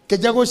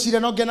 Kejago shire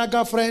no gena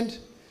girlfriend.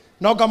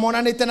 No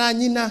gamona nite na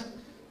nyina.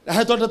 Na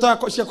heto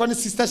ndoto cia ni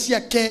sister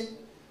ciake.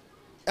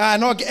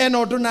 No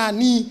eno nduna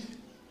ni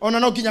ona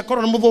no ginya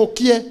korona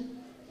muthukie.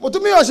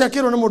 Mutumia ucio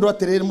akirwo ni mundu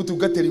atiriri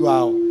mutungatiri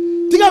wao.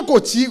 Tiga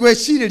kochi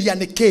gweciriria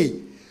niki.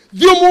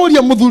 Thio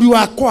muria muthuri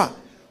wakwa.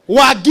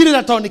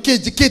 Wangirira to niki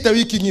njikite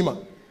wiki ngima.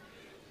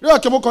 Riu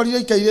akimukorire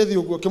ikaire thi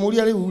uguo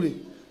kimuria riu ri.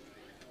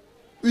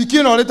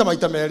 Wiki no rita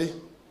maita meri.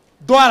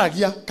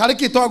 Ndwaragia kari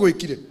ki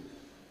twagwikire.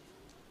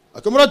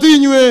 Akimura ti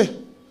inywe.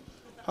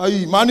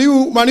 Ai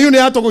maniu ni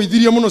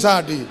atogoithirie muno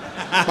Sunday.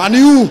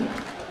 Maniu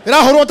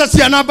irahorwo ta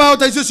ciana bao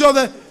ta icio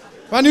ciothe.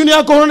 Maniu ni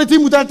akohorwo ni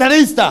timu ta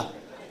Leicester.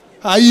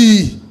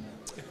 Ai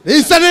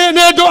Leicester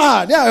ne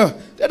ndoa.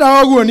 Ndenda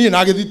waguo ni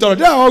na githitoro.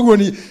 Ndenda waguo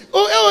ni.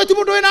 O ti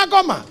mundu ina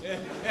ngoma.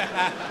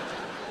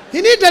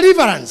 He need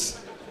deliverance.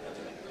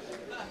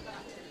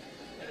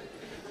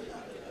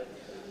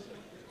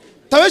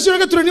 Taweci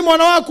rege tureni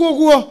mwana waku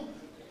uguo.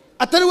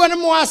 Atari wane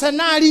mu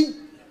Arsenal.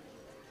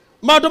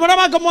 Maundu maria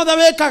manga mothe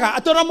wekaga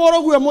atona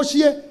moroguo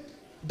mucie.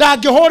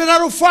 Ndangihorera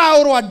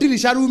rufao rwa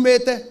dirisha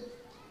rumete.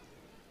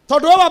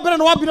 Tondu wa mbere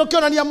no wambire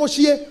kionania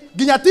mucie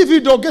nginya TV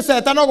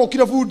ndungiceta no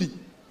gukire fundi.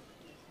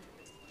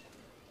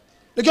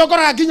 Nikio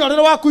koraga nginya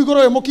rero waku iguru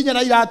we mukinye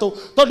na iratu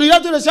tondu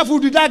iratu ire cia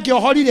fundi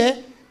ndangihorire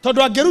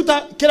tondu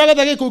angiruta kira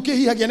gethe giku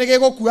kihihagia ni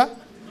gigukua.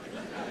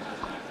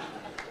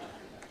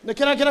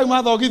 Nikira kira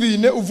uma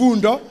thogithine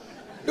uvundo.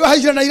 Ndio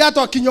haicira na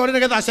iratu akinyorire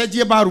getha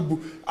acenjie barubu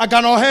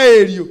agano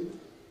herio.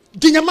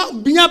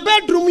 Nginya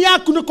bedroom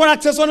yaku ni kora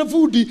access on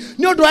food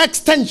ni odo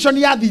extension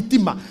ya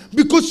thitima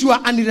because you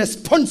are an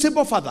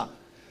irresponsible father.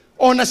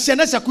 Ona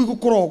ciana ciaku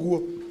igukura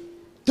uguo.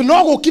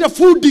 Tino gukira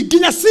food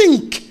nginya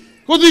sink.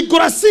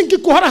 Guthingura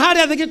sink kuhara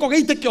haria thigi ko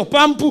geite kio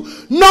pampu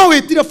no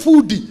witire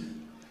food.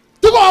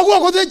 Tigo uguo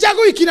guthinja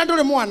gwikira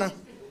nduri mwana.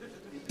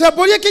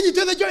 Teborie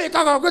kinyitwe the joy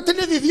kaga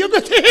gutene thithio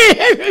guti.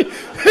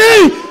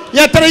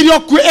 Ya tareirio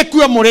ku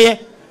ekue murie.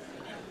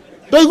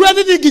 Ndoigua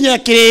thithi nginya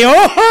kirio.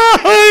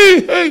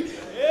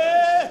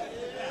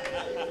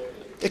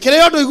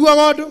 Ekere ondo igua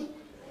ngondo.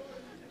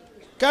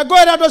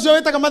 Kagwera ndo cio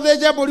witaga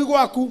matheje mburi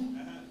gwaku.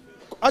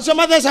 Acio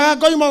mathecaga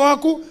ngoima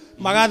gwaku,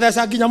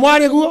 magatheca nginya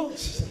mwari guo.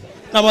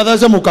 Na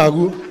mathece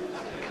mukagu.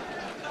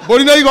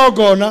 Mburi na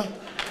igongona.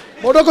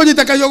 Mundu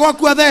kunyita kayo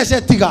gwaku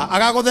athece tiga,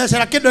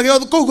 agaguthecera kindu gio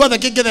kuu gothe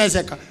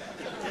kingitheceka.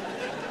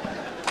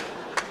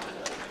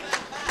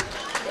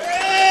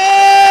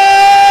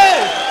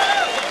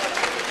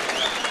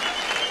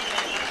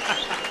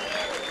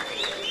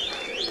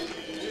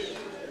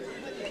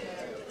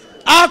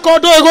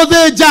 Akondo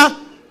eguthinja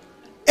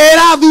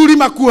era thuri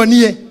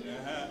makuonie.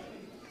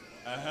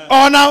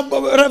 Ona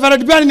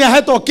Rev Ben ni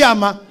ahetwo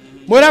kiama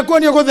mwira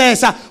kuonie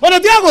gutheca. Ona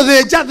tiga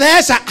guthinja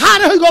theca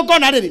hare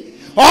igongona riri.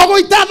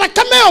 Oguita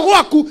thakame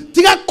ogwaku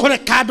tiga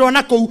kureka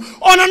ndona kuu.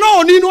 Ona no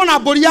oninwo na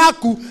mburi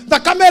yaku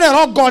thakame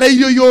rero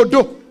ngoreirio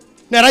yundu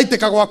na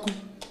raitika gwaku.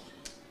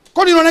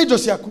 Koninwo na indo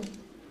ciaku.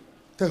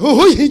 Te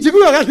hui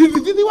njiguaga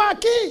thithi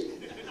waki.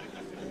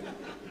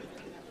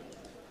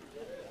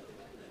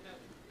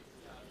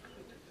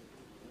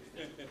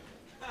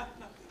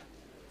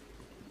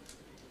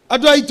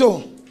 Adu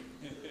aito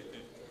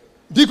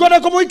ndikwenda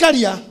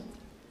kumuikaria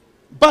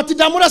but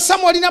ndamura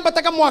Samuel na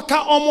bataka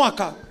mwaka o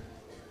mwaka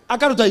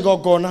akaruta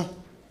igongona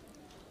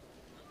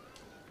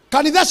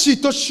kanitha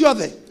cito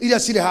ciothe iria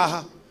cire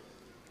haha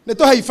ne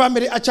to hai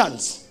family a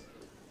chance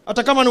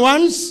atakama ni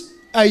once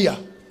a year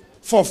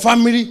for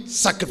family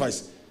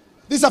sacrifice.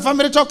 This is a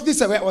family talk,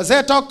 this was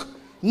a talk.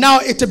 Now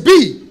it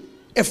be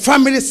a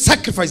family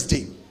sacrifice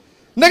day.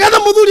 Nagatha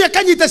muthuri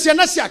akanyita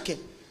ciana ciake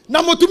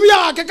na mutumia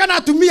wake kana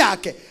atumia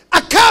yake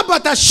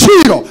akabata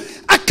Shiro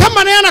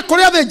akamanena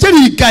kuria the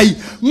Ngai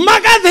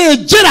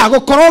magathĩnjĩra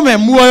gũkorwo me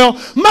muoyo,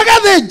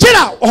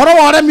 magathĩnjĩra ũhoro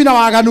wa ũremi na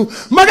waganu,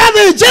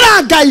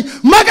 magathĩnjĩra Ngai,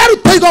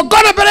 magaruta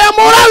igongona mbere ya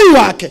mũrawi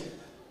wake,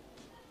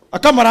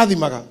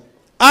 akamarathimaga.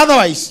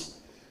 Otherwise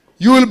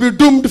you will be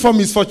doomed for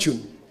misfortune.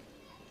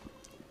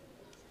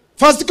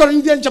 1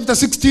 Corinthians chapter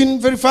 16,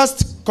 very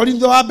fast.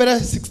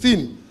 Corinthians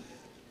 16,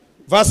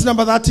 verse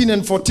number 13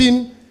 and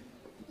 14.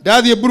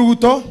 Dadhi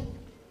Bruto.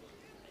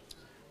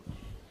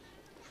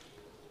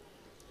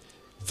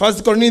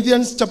 1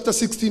 Corinthians chapter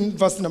 16,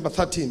 verse number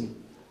 13.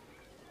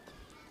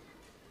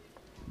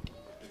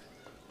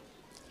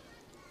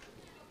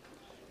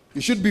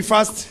 You should be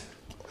fast.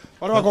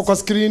 What do I go on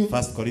screen?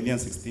 1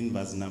 Corinthians 16,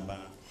 verse number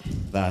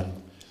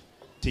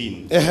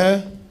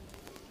 13.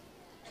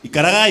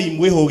 Ikaragai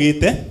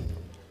mwihugite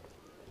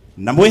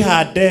na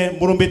mwihande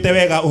murumbite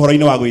wega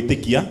uhoro-ini wa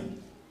gwitikia,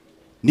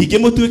 ninge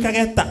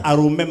mutuikage ta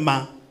arume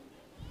ma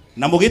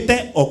na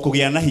mugite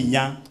okugia na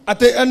hinya.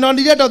 Ate no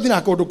ndigenda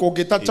thina kundu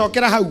kungita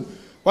chokera hau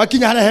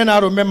wakinya hana hena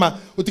arume ma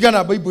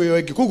utigana Bible yo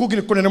ingi kuku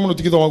ngire kunene muno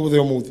tigithoma guthe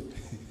umuthi.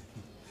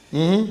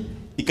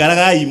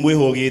 Ikaragai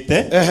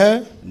mwihugite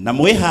na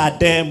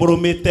mwihande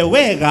murumite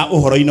wega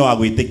uhoro-ini wa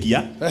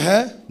gwitikia,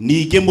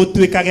 ninge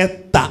mutuikage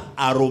ta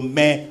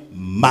arume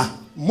ma.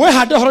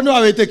 Mwihande uhoro-ini wa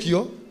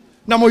witikio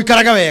na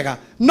muikaraga wega,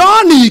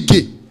 no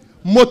ningi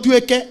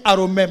mutuike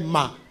arume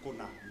ma.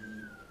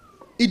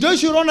 Indo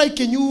icio urona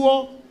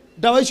ikinyuo,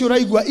 ndawa icio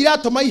uraigua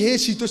iratuma ihe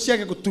citu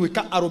ciage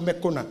gutuika arume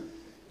kuna.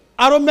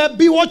 Arume,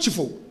 be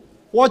watchful.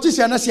 Watch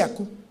ciana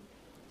ciaku.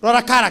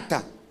 Rora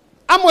character.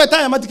 Amwe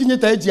taya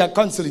matikinyite age ya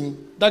counseling.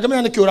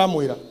 Ndagamenya niki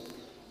uramwira.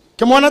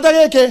 Kimwana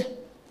ta giki,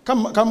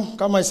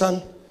 come my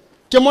son.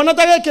 Kimwana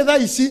ta giki tha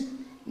ici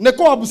ni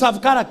ko observe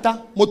character,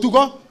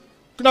 mutugo,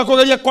 na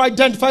kugeria ku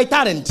identify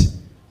talent.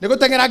 Ni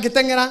gutengera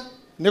ngitengera,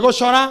 ni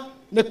gucora,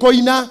 ni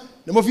kuina,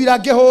 ni mubira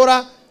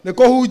ngihura, ni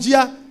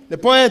kuhunjia, ni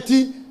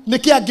poeti, ni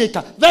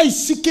kiangika. Tha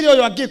ici kiri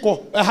oyo angiko.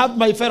 I have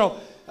my fellow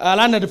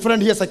learned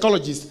friend here,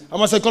 psychologist.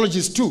 I'm a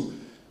psychologist too.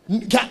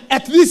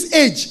 At this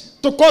age,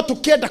 tuko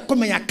tukienda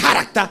kumenya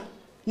character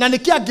na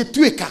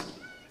nikiangituika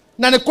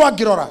na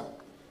nikwangirora.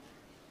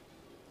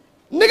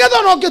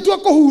 Nigetha no ngitua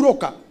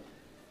kuhuruka.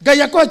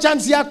 Ngai akwa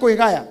chance ya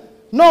kwigaya.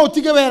 No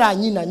utige wera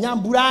nyina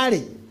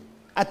nyamburari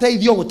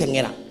ateithio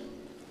gutengera.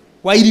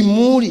 Wa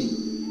irimuri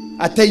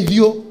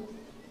ateithio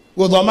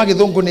guthoma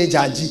githungu ni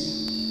janji.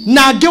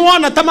 Na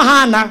ngiwona ta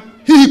mahana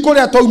hihi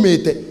kuria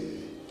twaumite.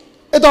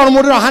 Etono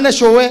mundu hane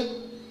showe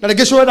na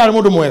rege showe ndari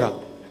mundu mwega.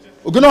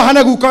 Ugino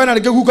hane guka na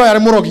rege guka yari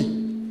murogi.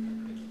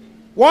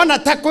 Wona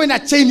ta koina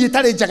chain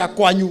itari njaga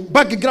kwanyu,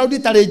 background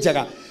itari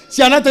njaga.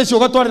 Ciana ta icio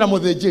gatwarira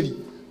muthinjiri.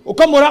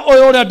 Ukamura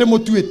oyo uria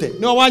ndimutuite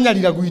niwe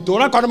wanyarira gwitu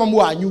urakona mamu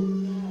wanyu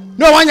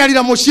niwe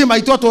wanyarira mucii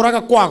maitu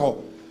aturaga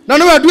kwago na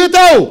niwe nduite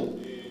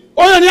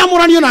uyu ni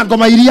amuranio na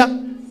ngoma iria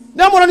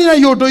ni amuranio na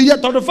yundu iria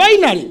tondu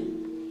finally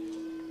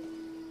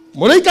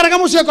muraikaraga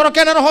mucii koro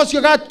kena roho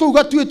cio gatu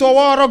gatuitwo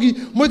worogi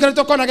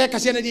muikarite kona geka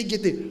ciana iria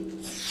ingiti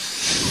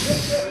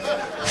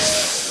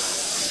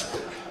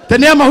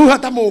tene amahuha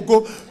ta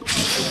mungu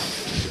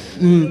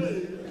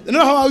no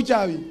hawa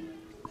uchawi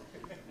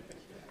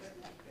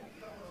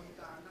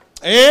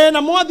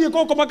na mwathie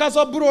koko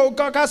makaso bro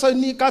kaso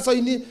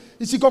ini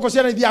isi koko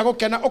ciana ithia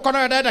gukena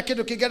ukona ndenda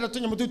kindu kingenda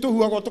tunyamu tu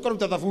tuhuago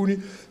tukaruta thabuni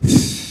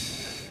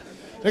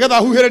nigetha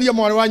huhereria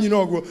mwana wanyu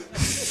noguo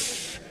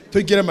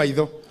tuingire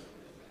maitho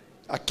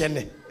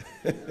akene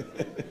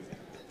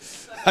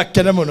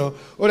akene muno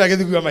uria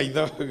githigua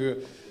maitho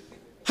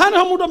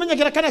hana mundu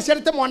amenyekera kana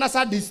ciarite mwana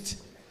sadist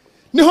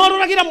ni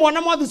horuragira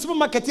mwana mwathi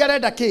supermarket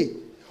arenda ki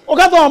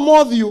ugathwa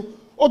mothiu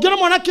ugira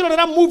mwana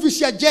kirorera movie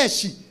cia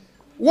jeshi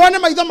wone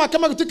maitho make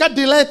magutika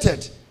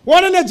deleted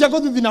wone ne jago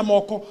thina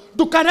moko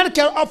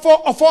dukanareke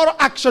for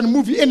action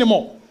movie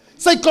anymore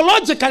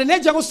psychologically ne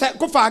jago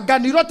kufanga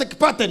neurotic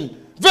pattern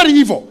very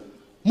evil.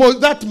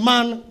 That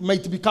man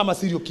might become a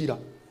serial killer.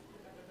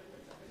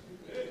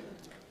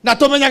 Na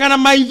tomenyaga na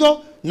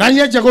maitho na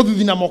ne jago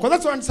thina moko,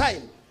 that's one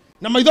sign.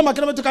 Na maitho make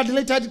magutika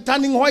deleted,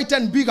 turning white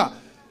and bigger.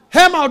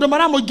 Hema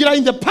odomara mogira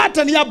in the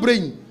pattern ya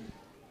brain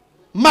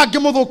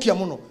magemothokia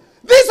muno.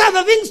 These are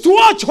the things to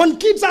watch when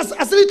kids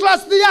as little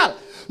as they are.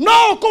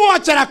 No ko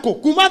wacharako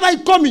kumatha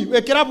ikomi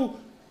wekerabu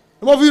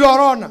moviro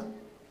orona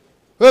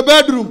a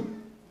bedroom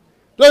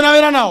don't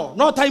know now,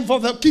 no time for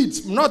the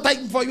kids, no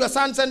time for your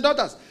sons and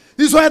daughters.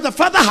 This is where the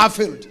father have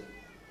failed.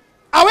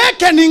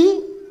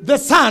 Awakening the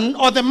son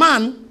or the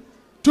man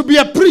to be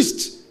a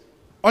priest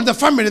on the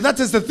family, that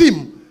is the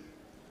theme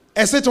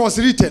as it was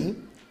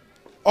written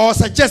or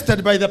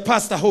suggested by the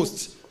pastor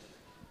host.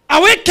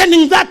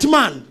 Awakening that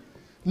man,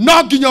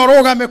 no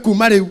ginyoroga me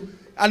kumariu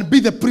and be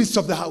the priest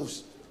of the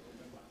house.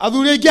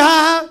 Adure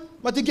gaha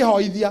matike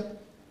hoithia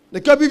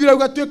nekyo biblia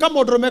ugatuika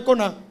modrome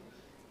kona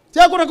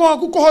tia kuna kwa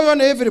kukohoyo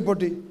na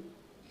everybody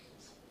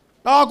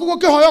na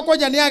kukohoyo kwa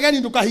jani agani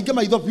ndukahinge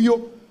maitho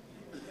bio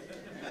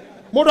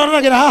mundu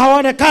araragira haha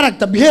wane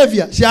character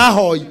behavior cia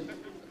hoi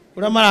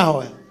ura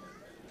marahoya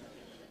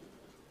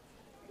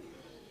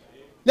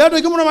ni andu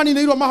ingi muno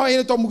maninairwo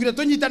mahoya to mugire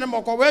tunyitane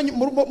moko we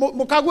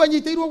mukagu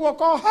anyiteirwo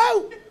gwoko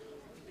hau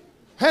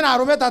hena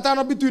arume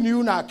tatano between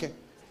you nake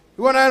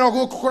You want to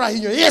go kukura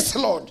hinyo. Yes,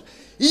 Lord.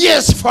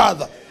 Yes,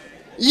 Father.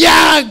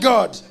 Yeah,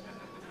 God.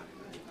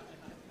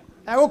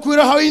 I will quit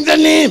how in the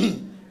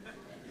name.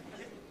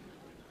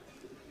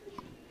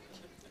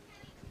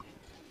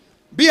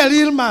 Be a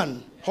real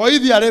man.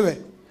 Hoithi arewe.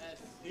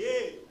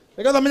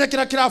 Nĩgetha menye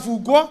kĩrĩa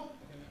kĩrafungwo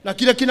na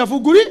kile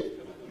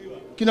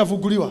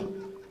kinafunguliwa.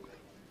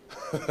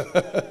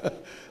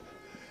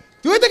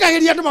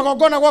 Tuwetekagiria andũ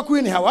magongona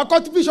gwaku ni hawa.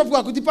 Akoti bishop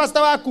gwaku ti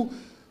pastor waku.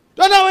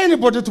 Don't allow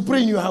anybody to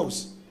pray in your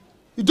house.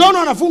 You don't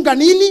know anafunga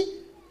nini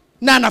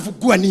na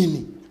anafungua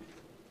nini.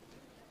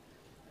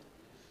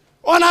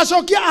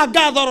 Onacokia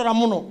agathorora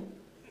muno.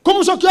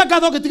 Kumucokia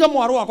ngatho gitiga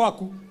mwaru wa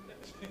gwaku.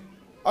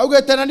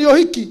 Augete na ni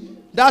uhiki.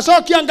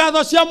 Ndacokia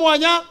ngatho cia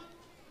mwanya.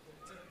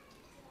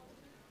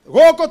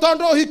 Goko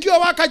tondo uhikio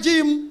waka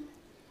gym.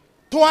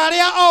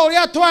 Twaria o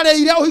uria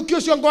twareire uhikio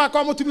ucio ngo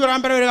wakwa mutumia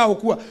urambere wega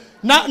gukua.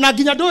 Na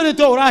nginya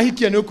ndurite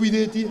urahikia ni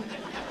ukuithitie.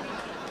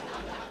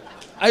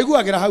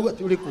 Aiguagira hau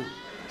aturiku.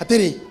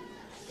 Hatiri.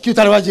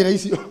 Kiutari wa njira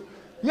icio.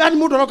 Nyani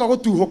mundu roka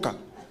gutuhuka.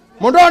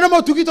 Mundu one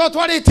mutugito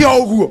twarite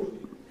o uguo.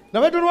 Na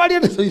wewe ndurwarie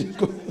ndeto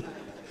iriko.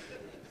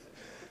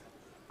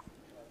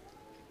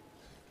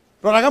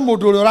 Roraga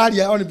mundu uri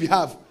uraria on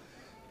behalf.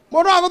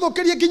 Mundu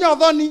aguthukirie kinya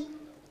thoni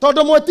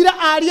tondu mwetire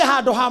arie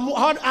handu ha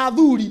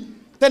athuri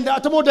tenda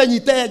tumude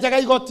nyite njaga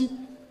igoti.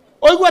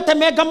 Oigwete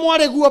menga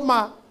mware guo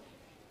ma.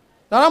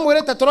 Na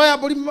mwirete turoya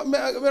mburi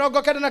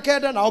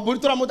 99 na mburi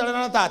turamutare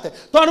na tate.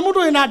 Tondu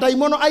mundu ina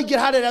daimono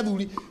aingira harire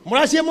athuri.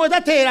 Muracie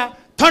mwetatira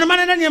tondu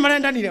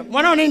manendanire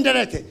mwana one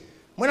nderete.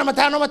 Mwena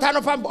matano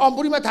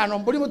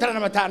mburi mutare na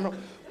matano.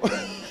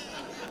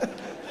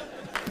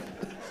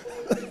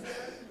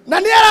 Na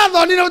ni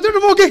arathonire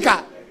utundu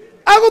mungika.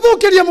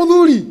 Aguthukiria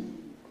muthuri.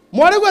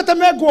 Mware gwete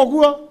mengo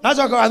guo na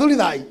coka athuri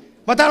thai.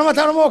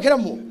 Matano mokira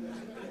mu.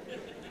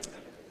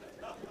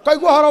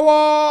 Kaigua horo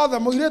wothe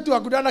muiretu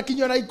akudana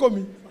kinyo na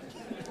 10.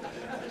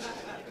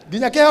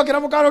 Ginya keho kira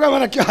mukaro kama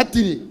na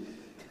kihatiri.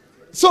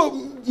 So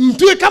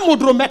mtuika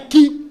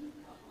mudromeki.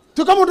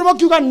 Tuka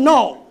mudromoki uga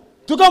no.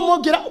 Tuka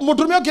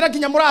mudromeki kira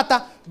kinya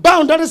murata.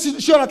 Boundaries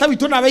sure ta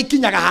witu na we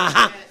kinyaga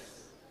haha.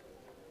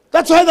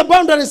 That's why the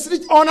boundaries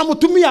ona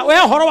mutumia we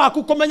horo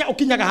waku kumenya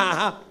ukinyaga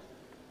haha.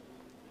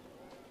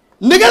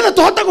 Nigetha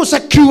tuhota go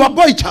secure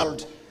boy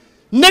child.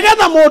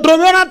 Nigetha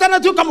mudrome ona tana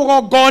tuka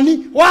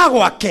mugongoni wa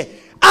gwake.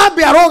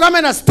 Abe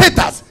arogame na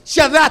status.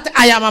 Share that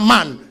I am a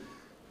man.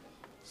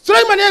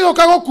 Suleiman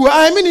yagoka gokua.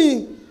 I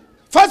mean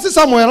 1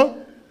 Samuel.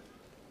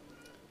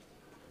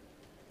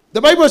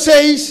 The Bible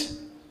says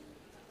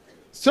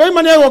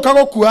Suleiman yagoka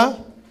gokua.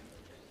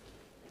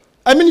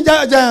 I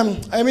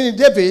mean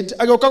David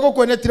agoka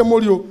gokua netire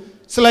murio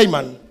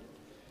Suleiman.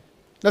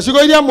 Na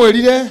ciugo iria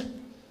mwirire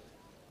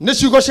ni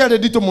ciugo cia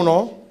ndito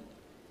muno.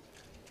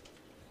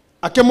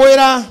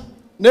 Akimwira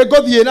ne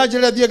gothie na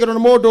njira thiegero ni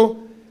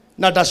mundu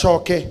na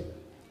ndacoke.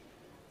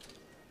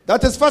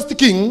 That is 1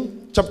 King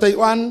chapter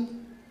 1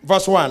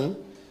 verse 1.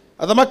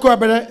 Athamaki wa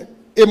mbere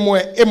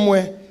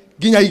imwe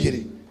ginya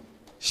igiri.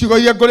 Ciugo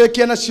iria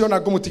ngurikia nacio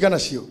na ngumutiga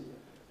nacio.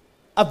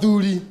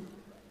 Athuri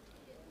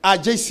a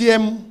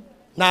JCM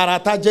na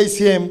arata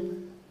JCM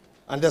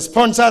and the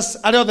sponsors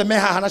are all the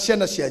meha na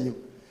ciana cianyu.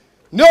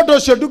 Ni undu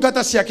ucio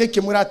ndungata ciake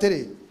ikimwira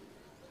atiri.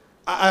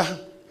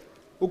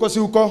 Uko si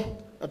uko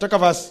nataka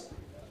verse.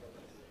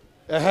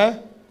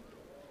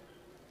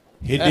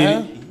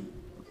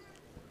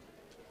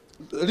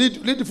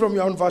 Read from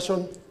your own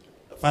version.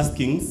 1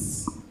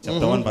 Kings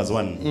chapter 1 verse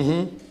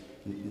 1.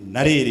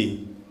 Nariri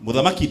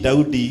muthamaki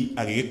Daudi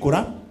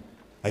agigikura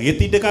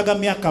agitindikaga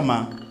miaka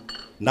ma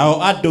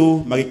nao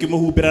andu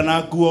magikimuhumbira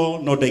na nguo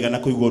no ndaigana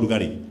kuigwa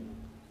rugari.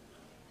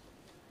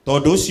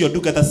 Tondu ucio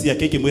ndungata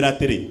ciake ikimwira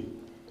atiri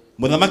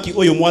muthamaki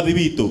uyu mwathi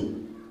witu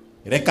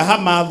reka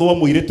hamathwo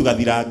muiritu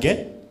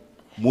gathirange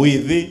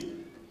muithi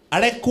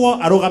arekwo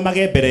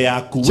arugamage mbere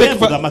yaku we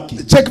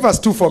muthamaki. Check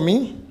verse 2 for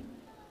me.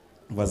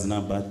 Verse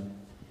number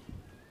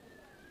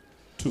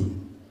 2.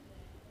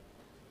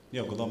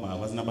 Yeah, go down.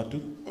 Verse number 2.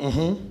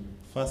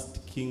 1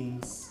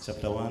 Kings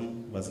chapter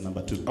 1 verse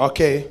number 2.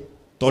 Okay.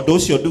 Tondu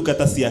ucio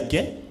ndungata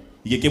ciake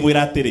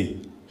igikimwira atiri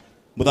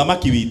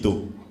muthamaki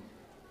witu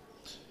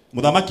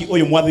muthamaki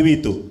uyu mwathi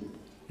witu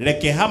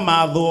reke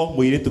hamathwo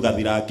muiritu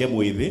gathirange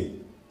mwithi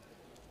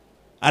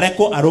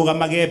arekwo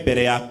arugamage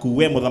mbere yaku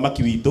we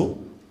muthamaki witu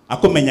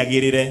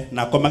akumenyagirire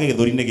na akomage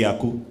githuri-ini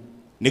giaku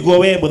niguo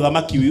we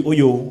muthamaki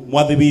uyu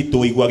mwathi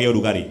witu igwage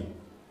urugari.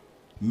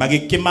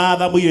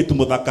 Magikimatha muiritu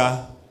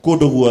muthaka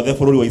kundu guothe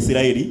bururi wa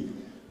Isiraeli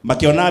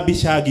makiona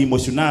Bishagi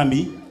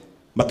Mushunami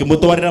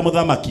makimutwarira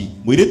muthamaki.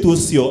 Muiritu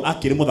ucio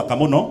akiri muthaka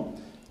muno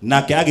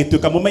nake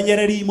agituika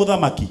mumenyereri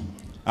muthamaki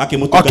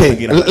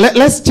akimutungatagira. Okay,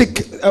 let's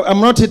check.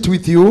 I'm not yet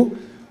with you.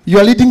 You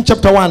are leading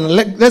chapter 1.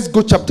 Let's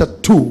go chapter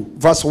 2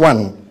 verse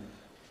 1.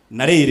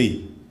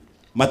 Nariri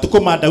matuko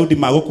ma Daudi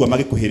magukua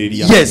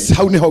magikuhiriria. Yes,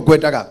 how niho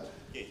gwendaga.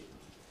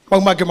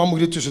 Pagmake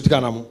mamuritu ucio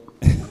tikanamo.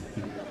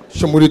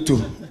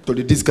 Shomuritu to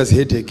discuss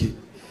headache.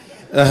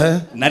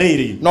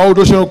 Nariri no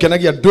undu ucio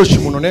ukenagia ndoshi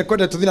muno ne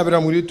kwenda tuthina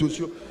bera muritu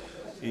ucio.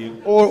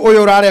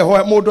 Uyu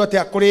urareho mundu ati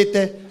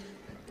akurite.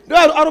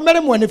 Arumere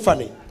mwe ni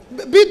fani.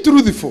 Be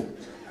truthful.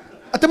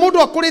 Ate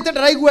mundu akurite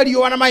ndaraigua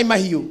riũa na mai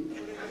mahiũ.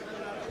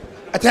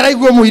 Ate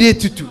araigua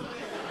mũirĩtu tu.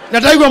 Na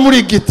ndaraigua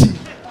mũrĩngĩti.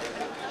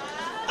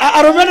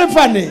 Arũme nĩ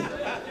funny.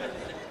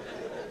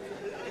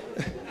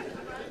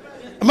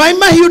 Mai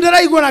mahiũ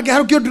ndaraigua na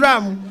ngĩharũkio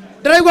nduramu.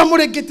 Ndaraigua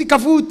mũrĩngĩti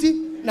kabuti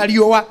na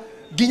riũa.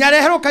 Nginya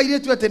reherwo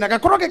kairĩtu atĩ na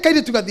gakorwo ke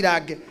kairĩtu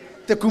gathirange.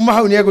 Te kuma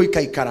hau nĩ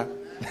egũikaikara.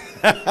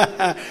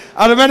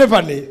 Arũme nĩ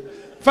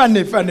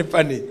funny.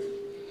 Funny.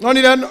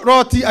 Nonire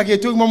Roti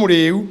agĩtua uma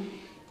mũrĩu.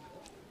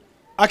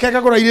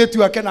 Akagagũra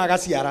irĩtu ake na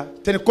agaciara.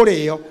 Te nĩ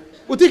kũrĩo.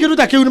 Ũtikĩru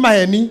ta kĩu nĩ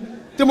maheni.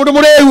 Te mũndũ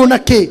mũrĩu na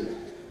kĩ.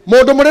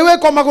 Mũndũ mũrĩu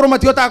eko magũrũ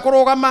matihotaga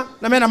kũrũgama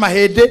na mena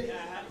mahĩndĩ.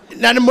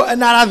 Na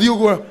arathiĩ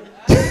ũguo.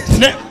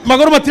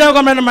 Magũrũ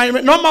matirarũgama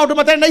no maũndũ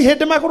matarĩ na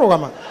ihĩndĩ ma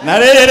kũrũgama. Na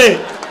rĩrĩ.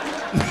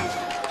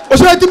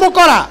 Ũcio ti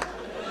mũkora.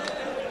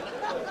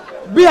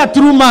 Be a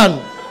true man.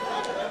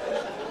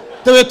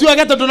 Te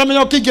wĩtuage tondũ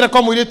ndũnamenya ũkĩingĩra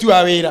kwa mũirĩtu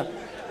wa wĩra.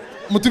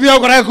 Mutumia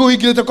ũkoragwo kũu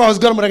ingĩrĩte kwa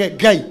Oscar mũrege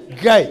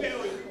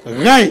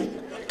Ngai.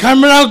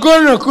 Kamera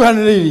ngono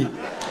kuhanĩrĩirie.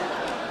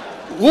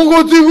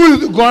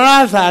 Gũgũtigu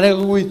ngoracare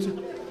gwitũ.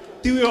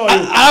 Tiwe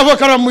ũyũ. Arabu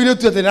kana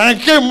mũirĩtu atĩ na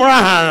kĩ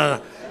mũrahana.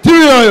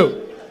 Tiwe ũyũ.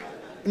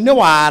 Nĩ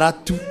wara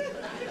tu.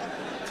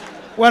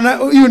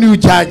 Wana uyu ni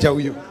ujanja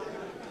uyu.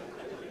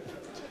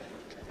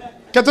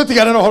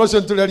 Katutigana na horo cio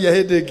ntũrĩaria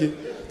hĩndĩ ĩngĩ.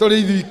 Tũrĩ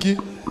ithiki.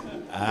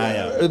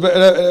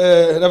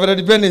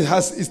 Rev Ben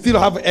still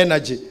have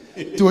energy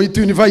to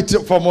invite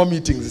for more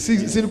meetings.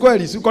 Si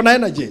kweli, uko na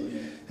energy.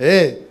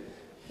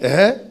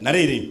 Na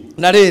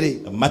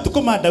rĩrĩ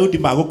matukũ ma Daudi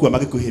magũkua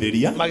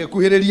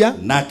magĩkuhĩrĩria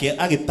nake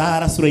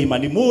agĩtara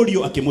Suleimani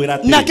mũriũ akĩmwĩra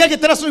atĩrĩ nake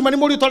agĩtara Suleimani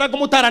mũriũ tondũ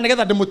ngũmũtara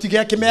nĩgetha ndĩmũtige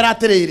akĩmera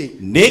atĩrĩrĩ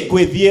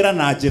nĩngwĩthiĩra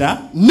na njĩra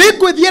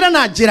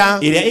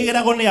ĩrĩa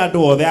ĩgeragwo nĩ andũ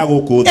othe a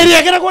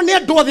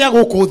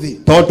gũkũ thĩ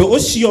tondũ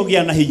ũcio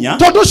gĩa na hinya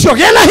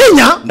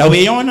na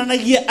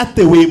wĩyonanagie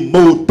atĩ wĩ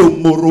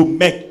mũndũ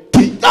mũrũme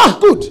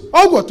good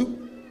ũguo tu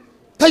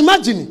ta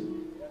imagine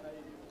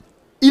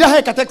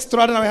Ila text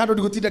turare na wehando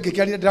ndigutinda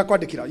ngikiarira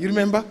ndirakwandikira. You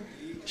remember?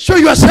 Show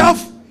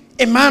yourself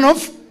a man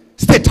of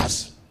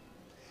status.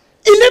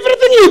 In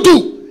everything you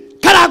do,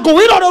 karago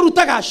wiro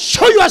rutaga,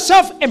 show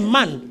yourself a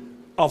man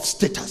of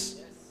status.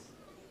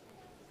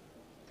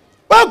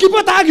 Well, keep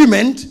that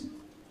argument.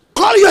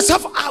 Call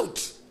yourself out.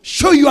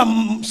 Show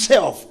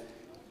yourself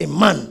a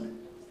man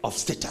of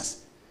status.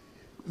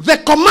 The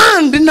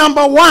command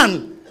number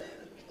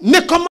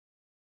 1.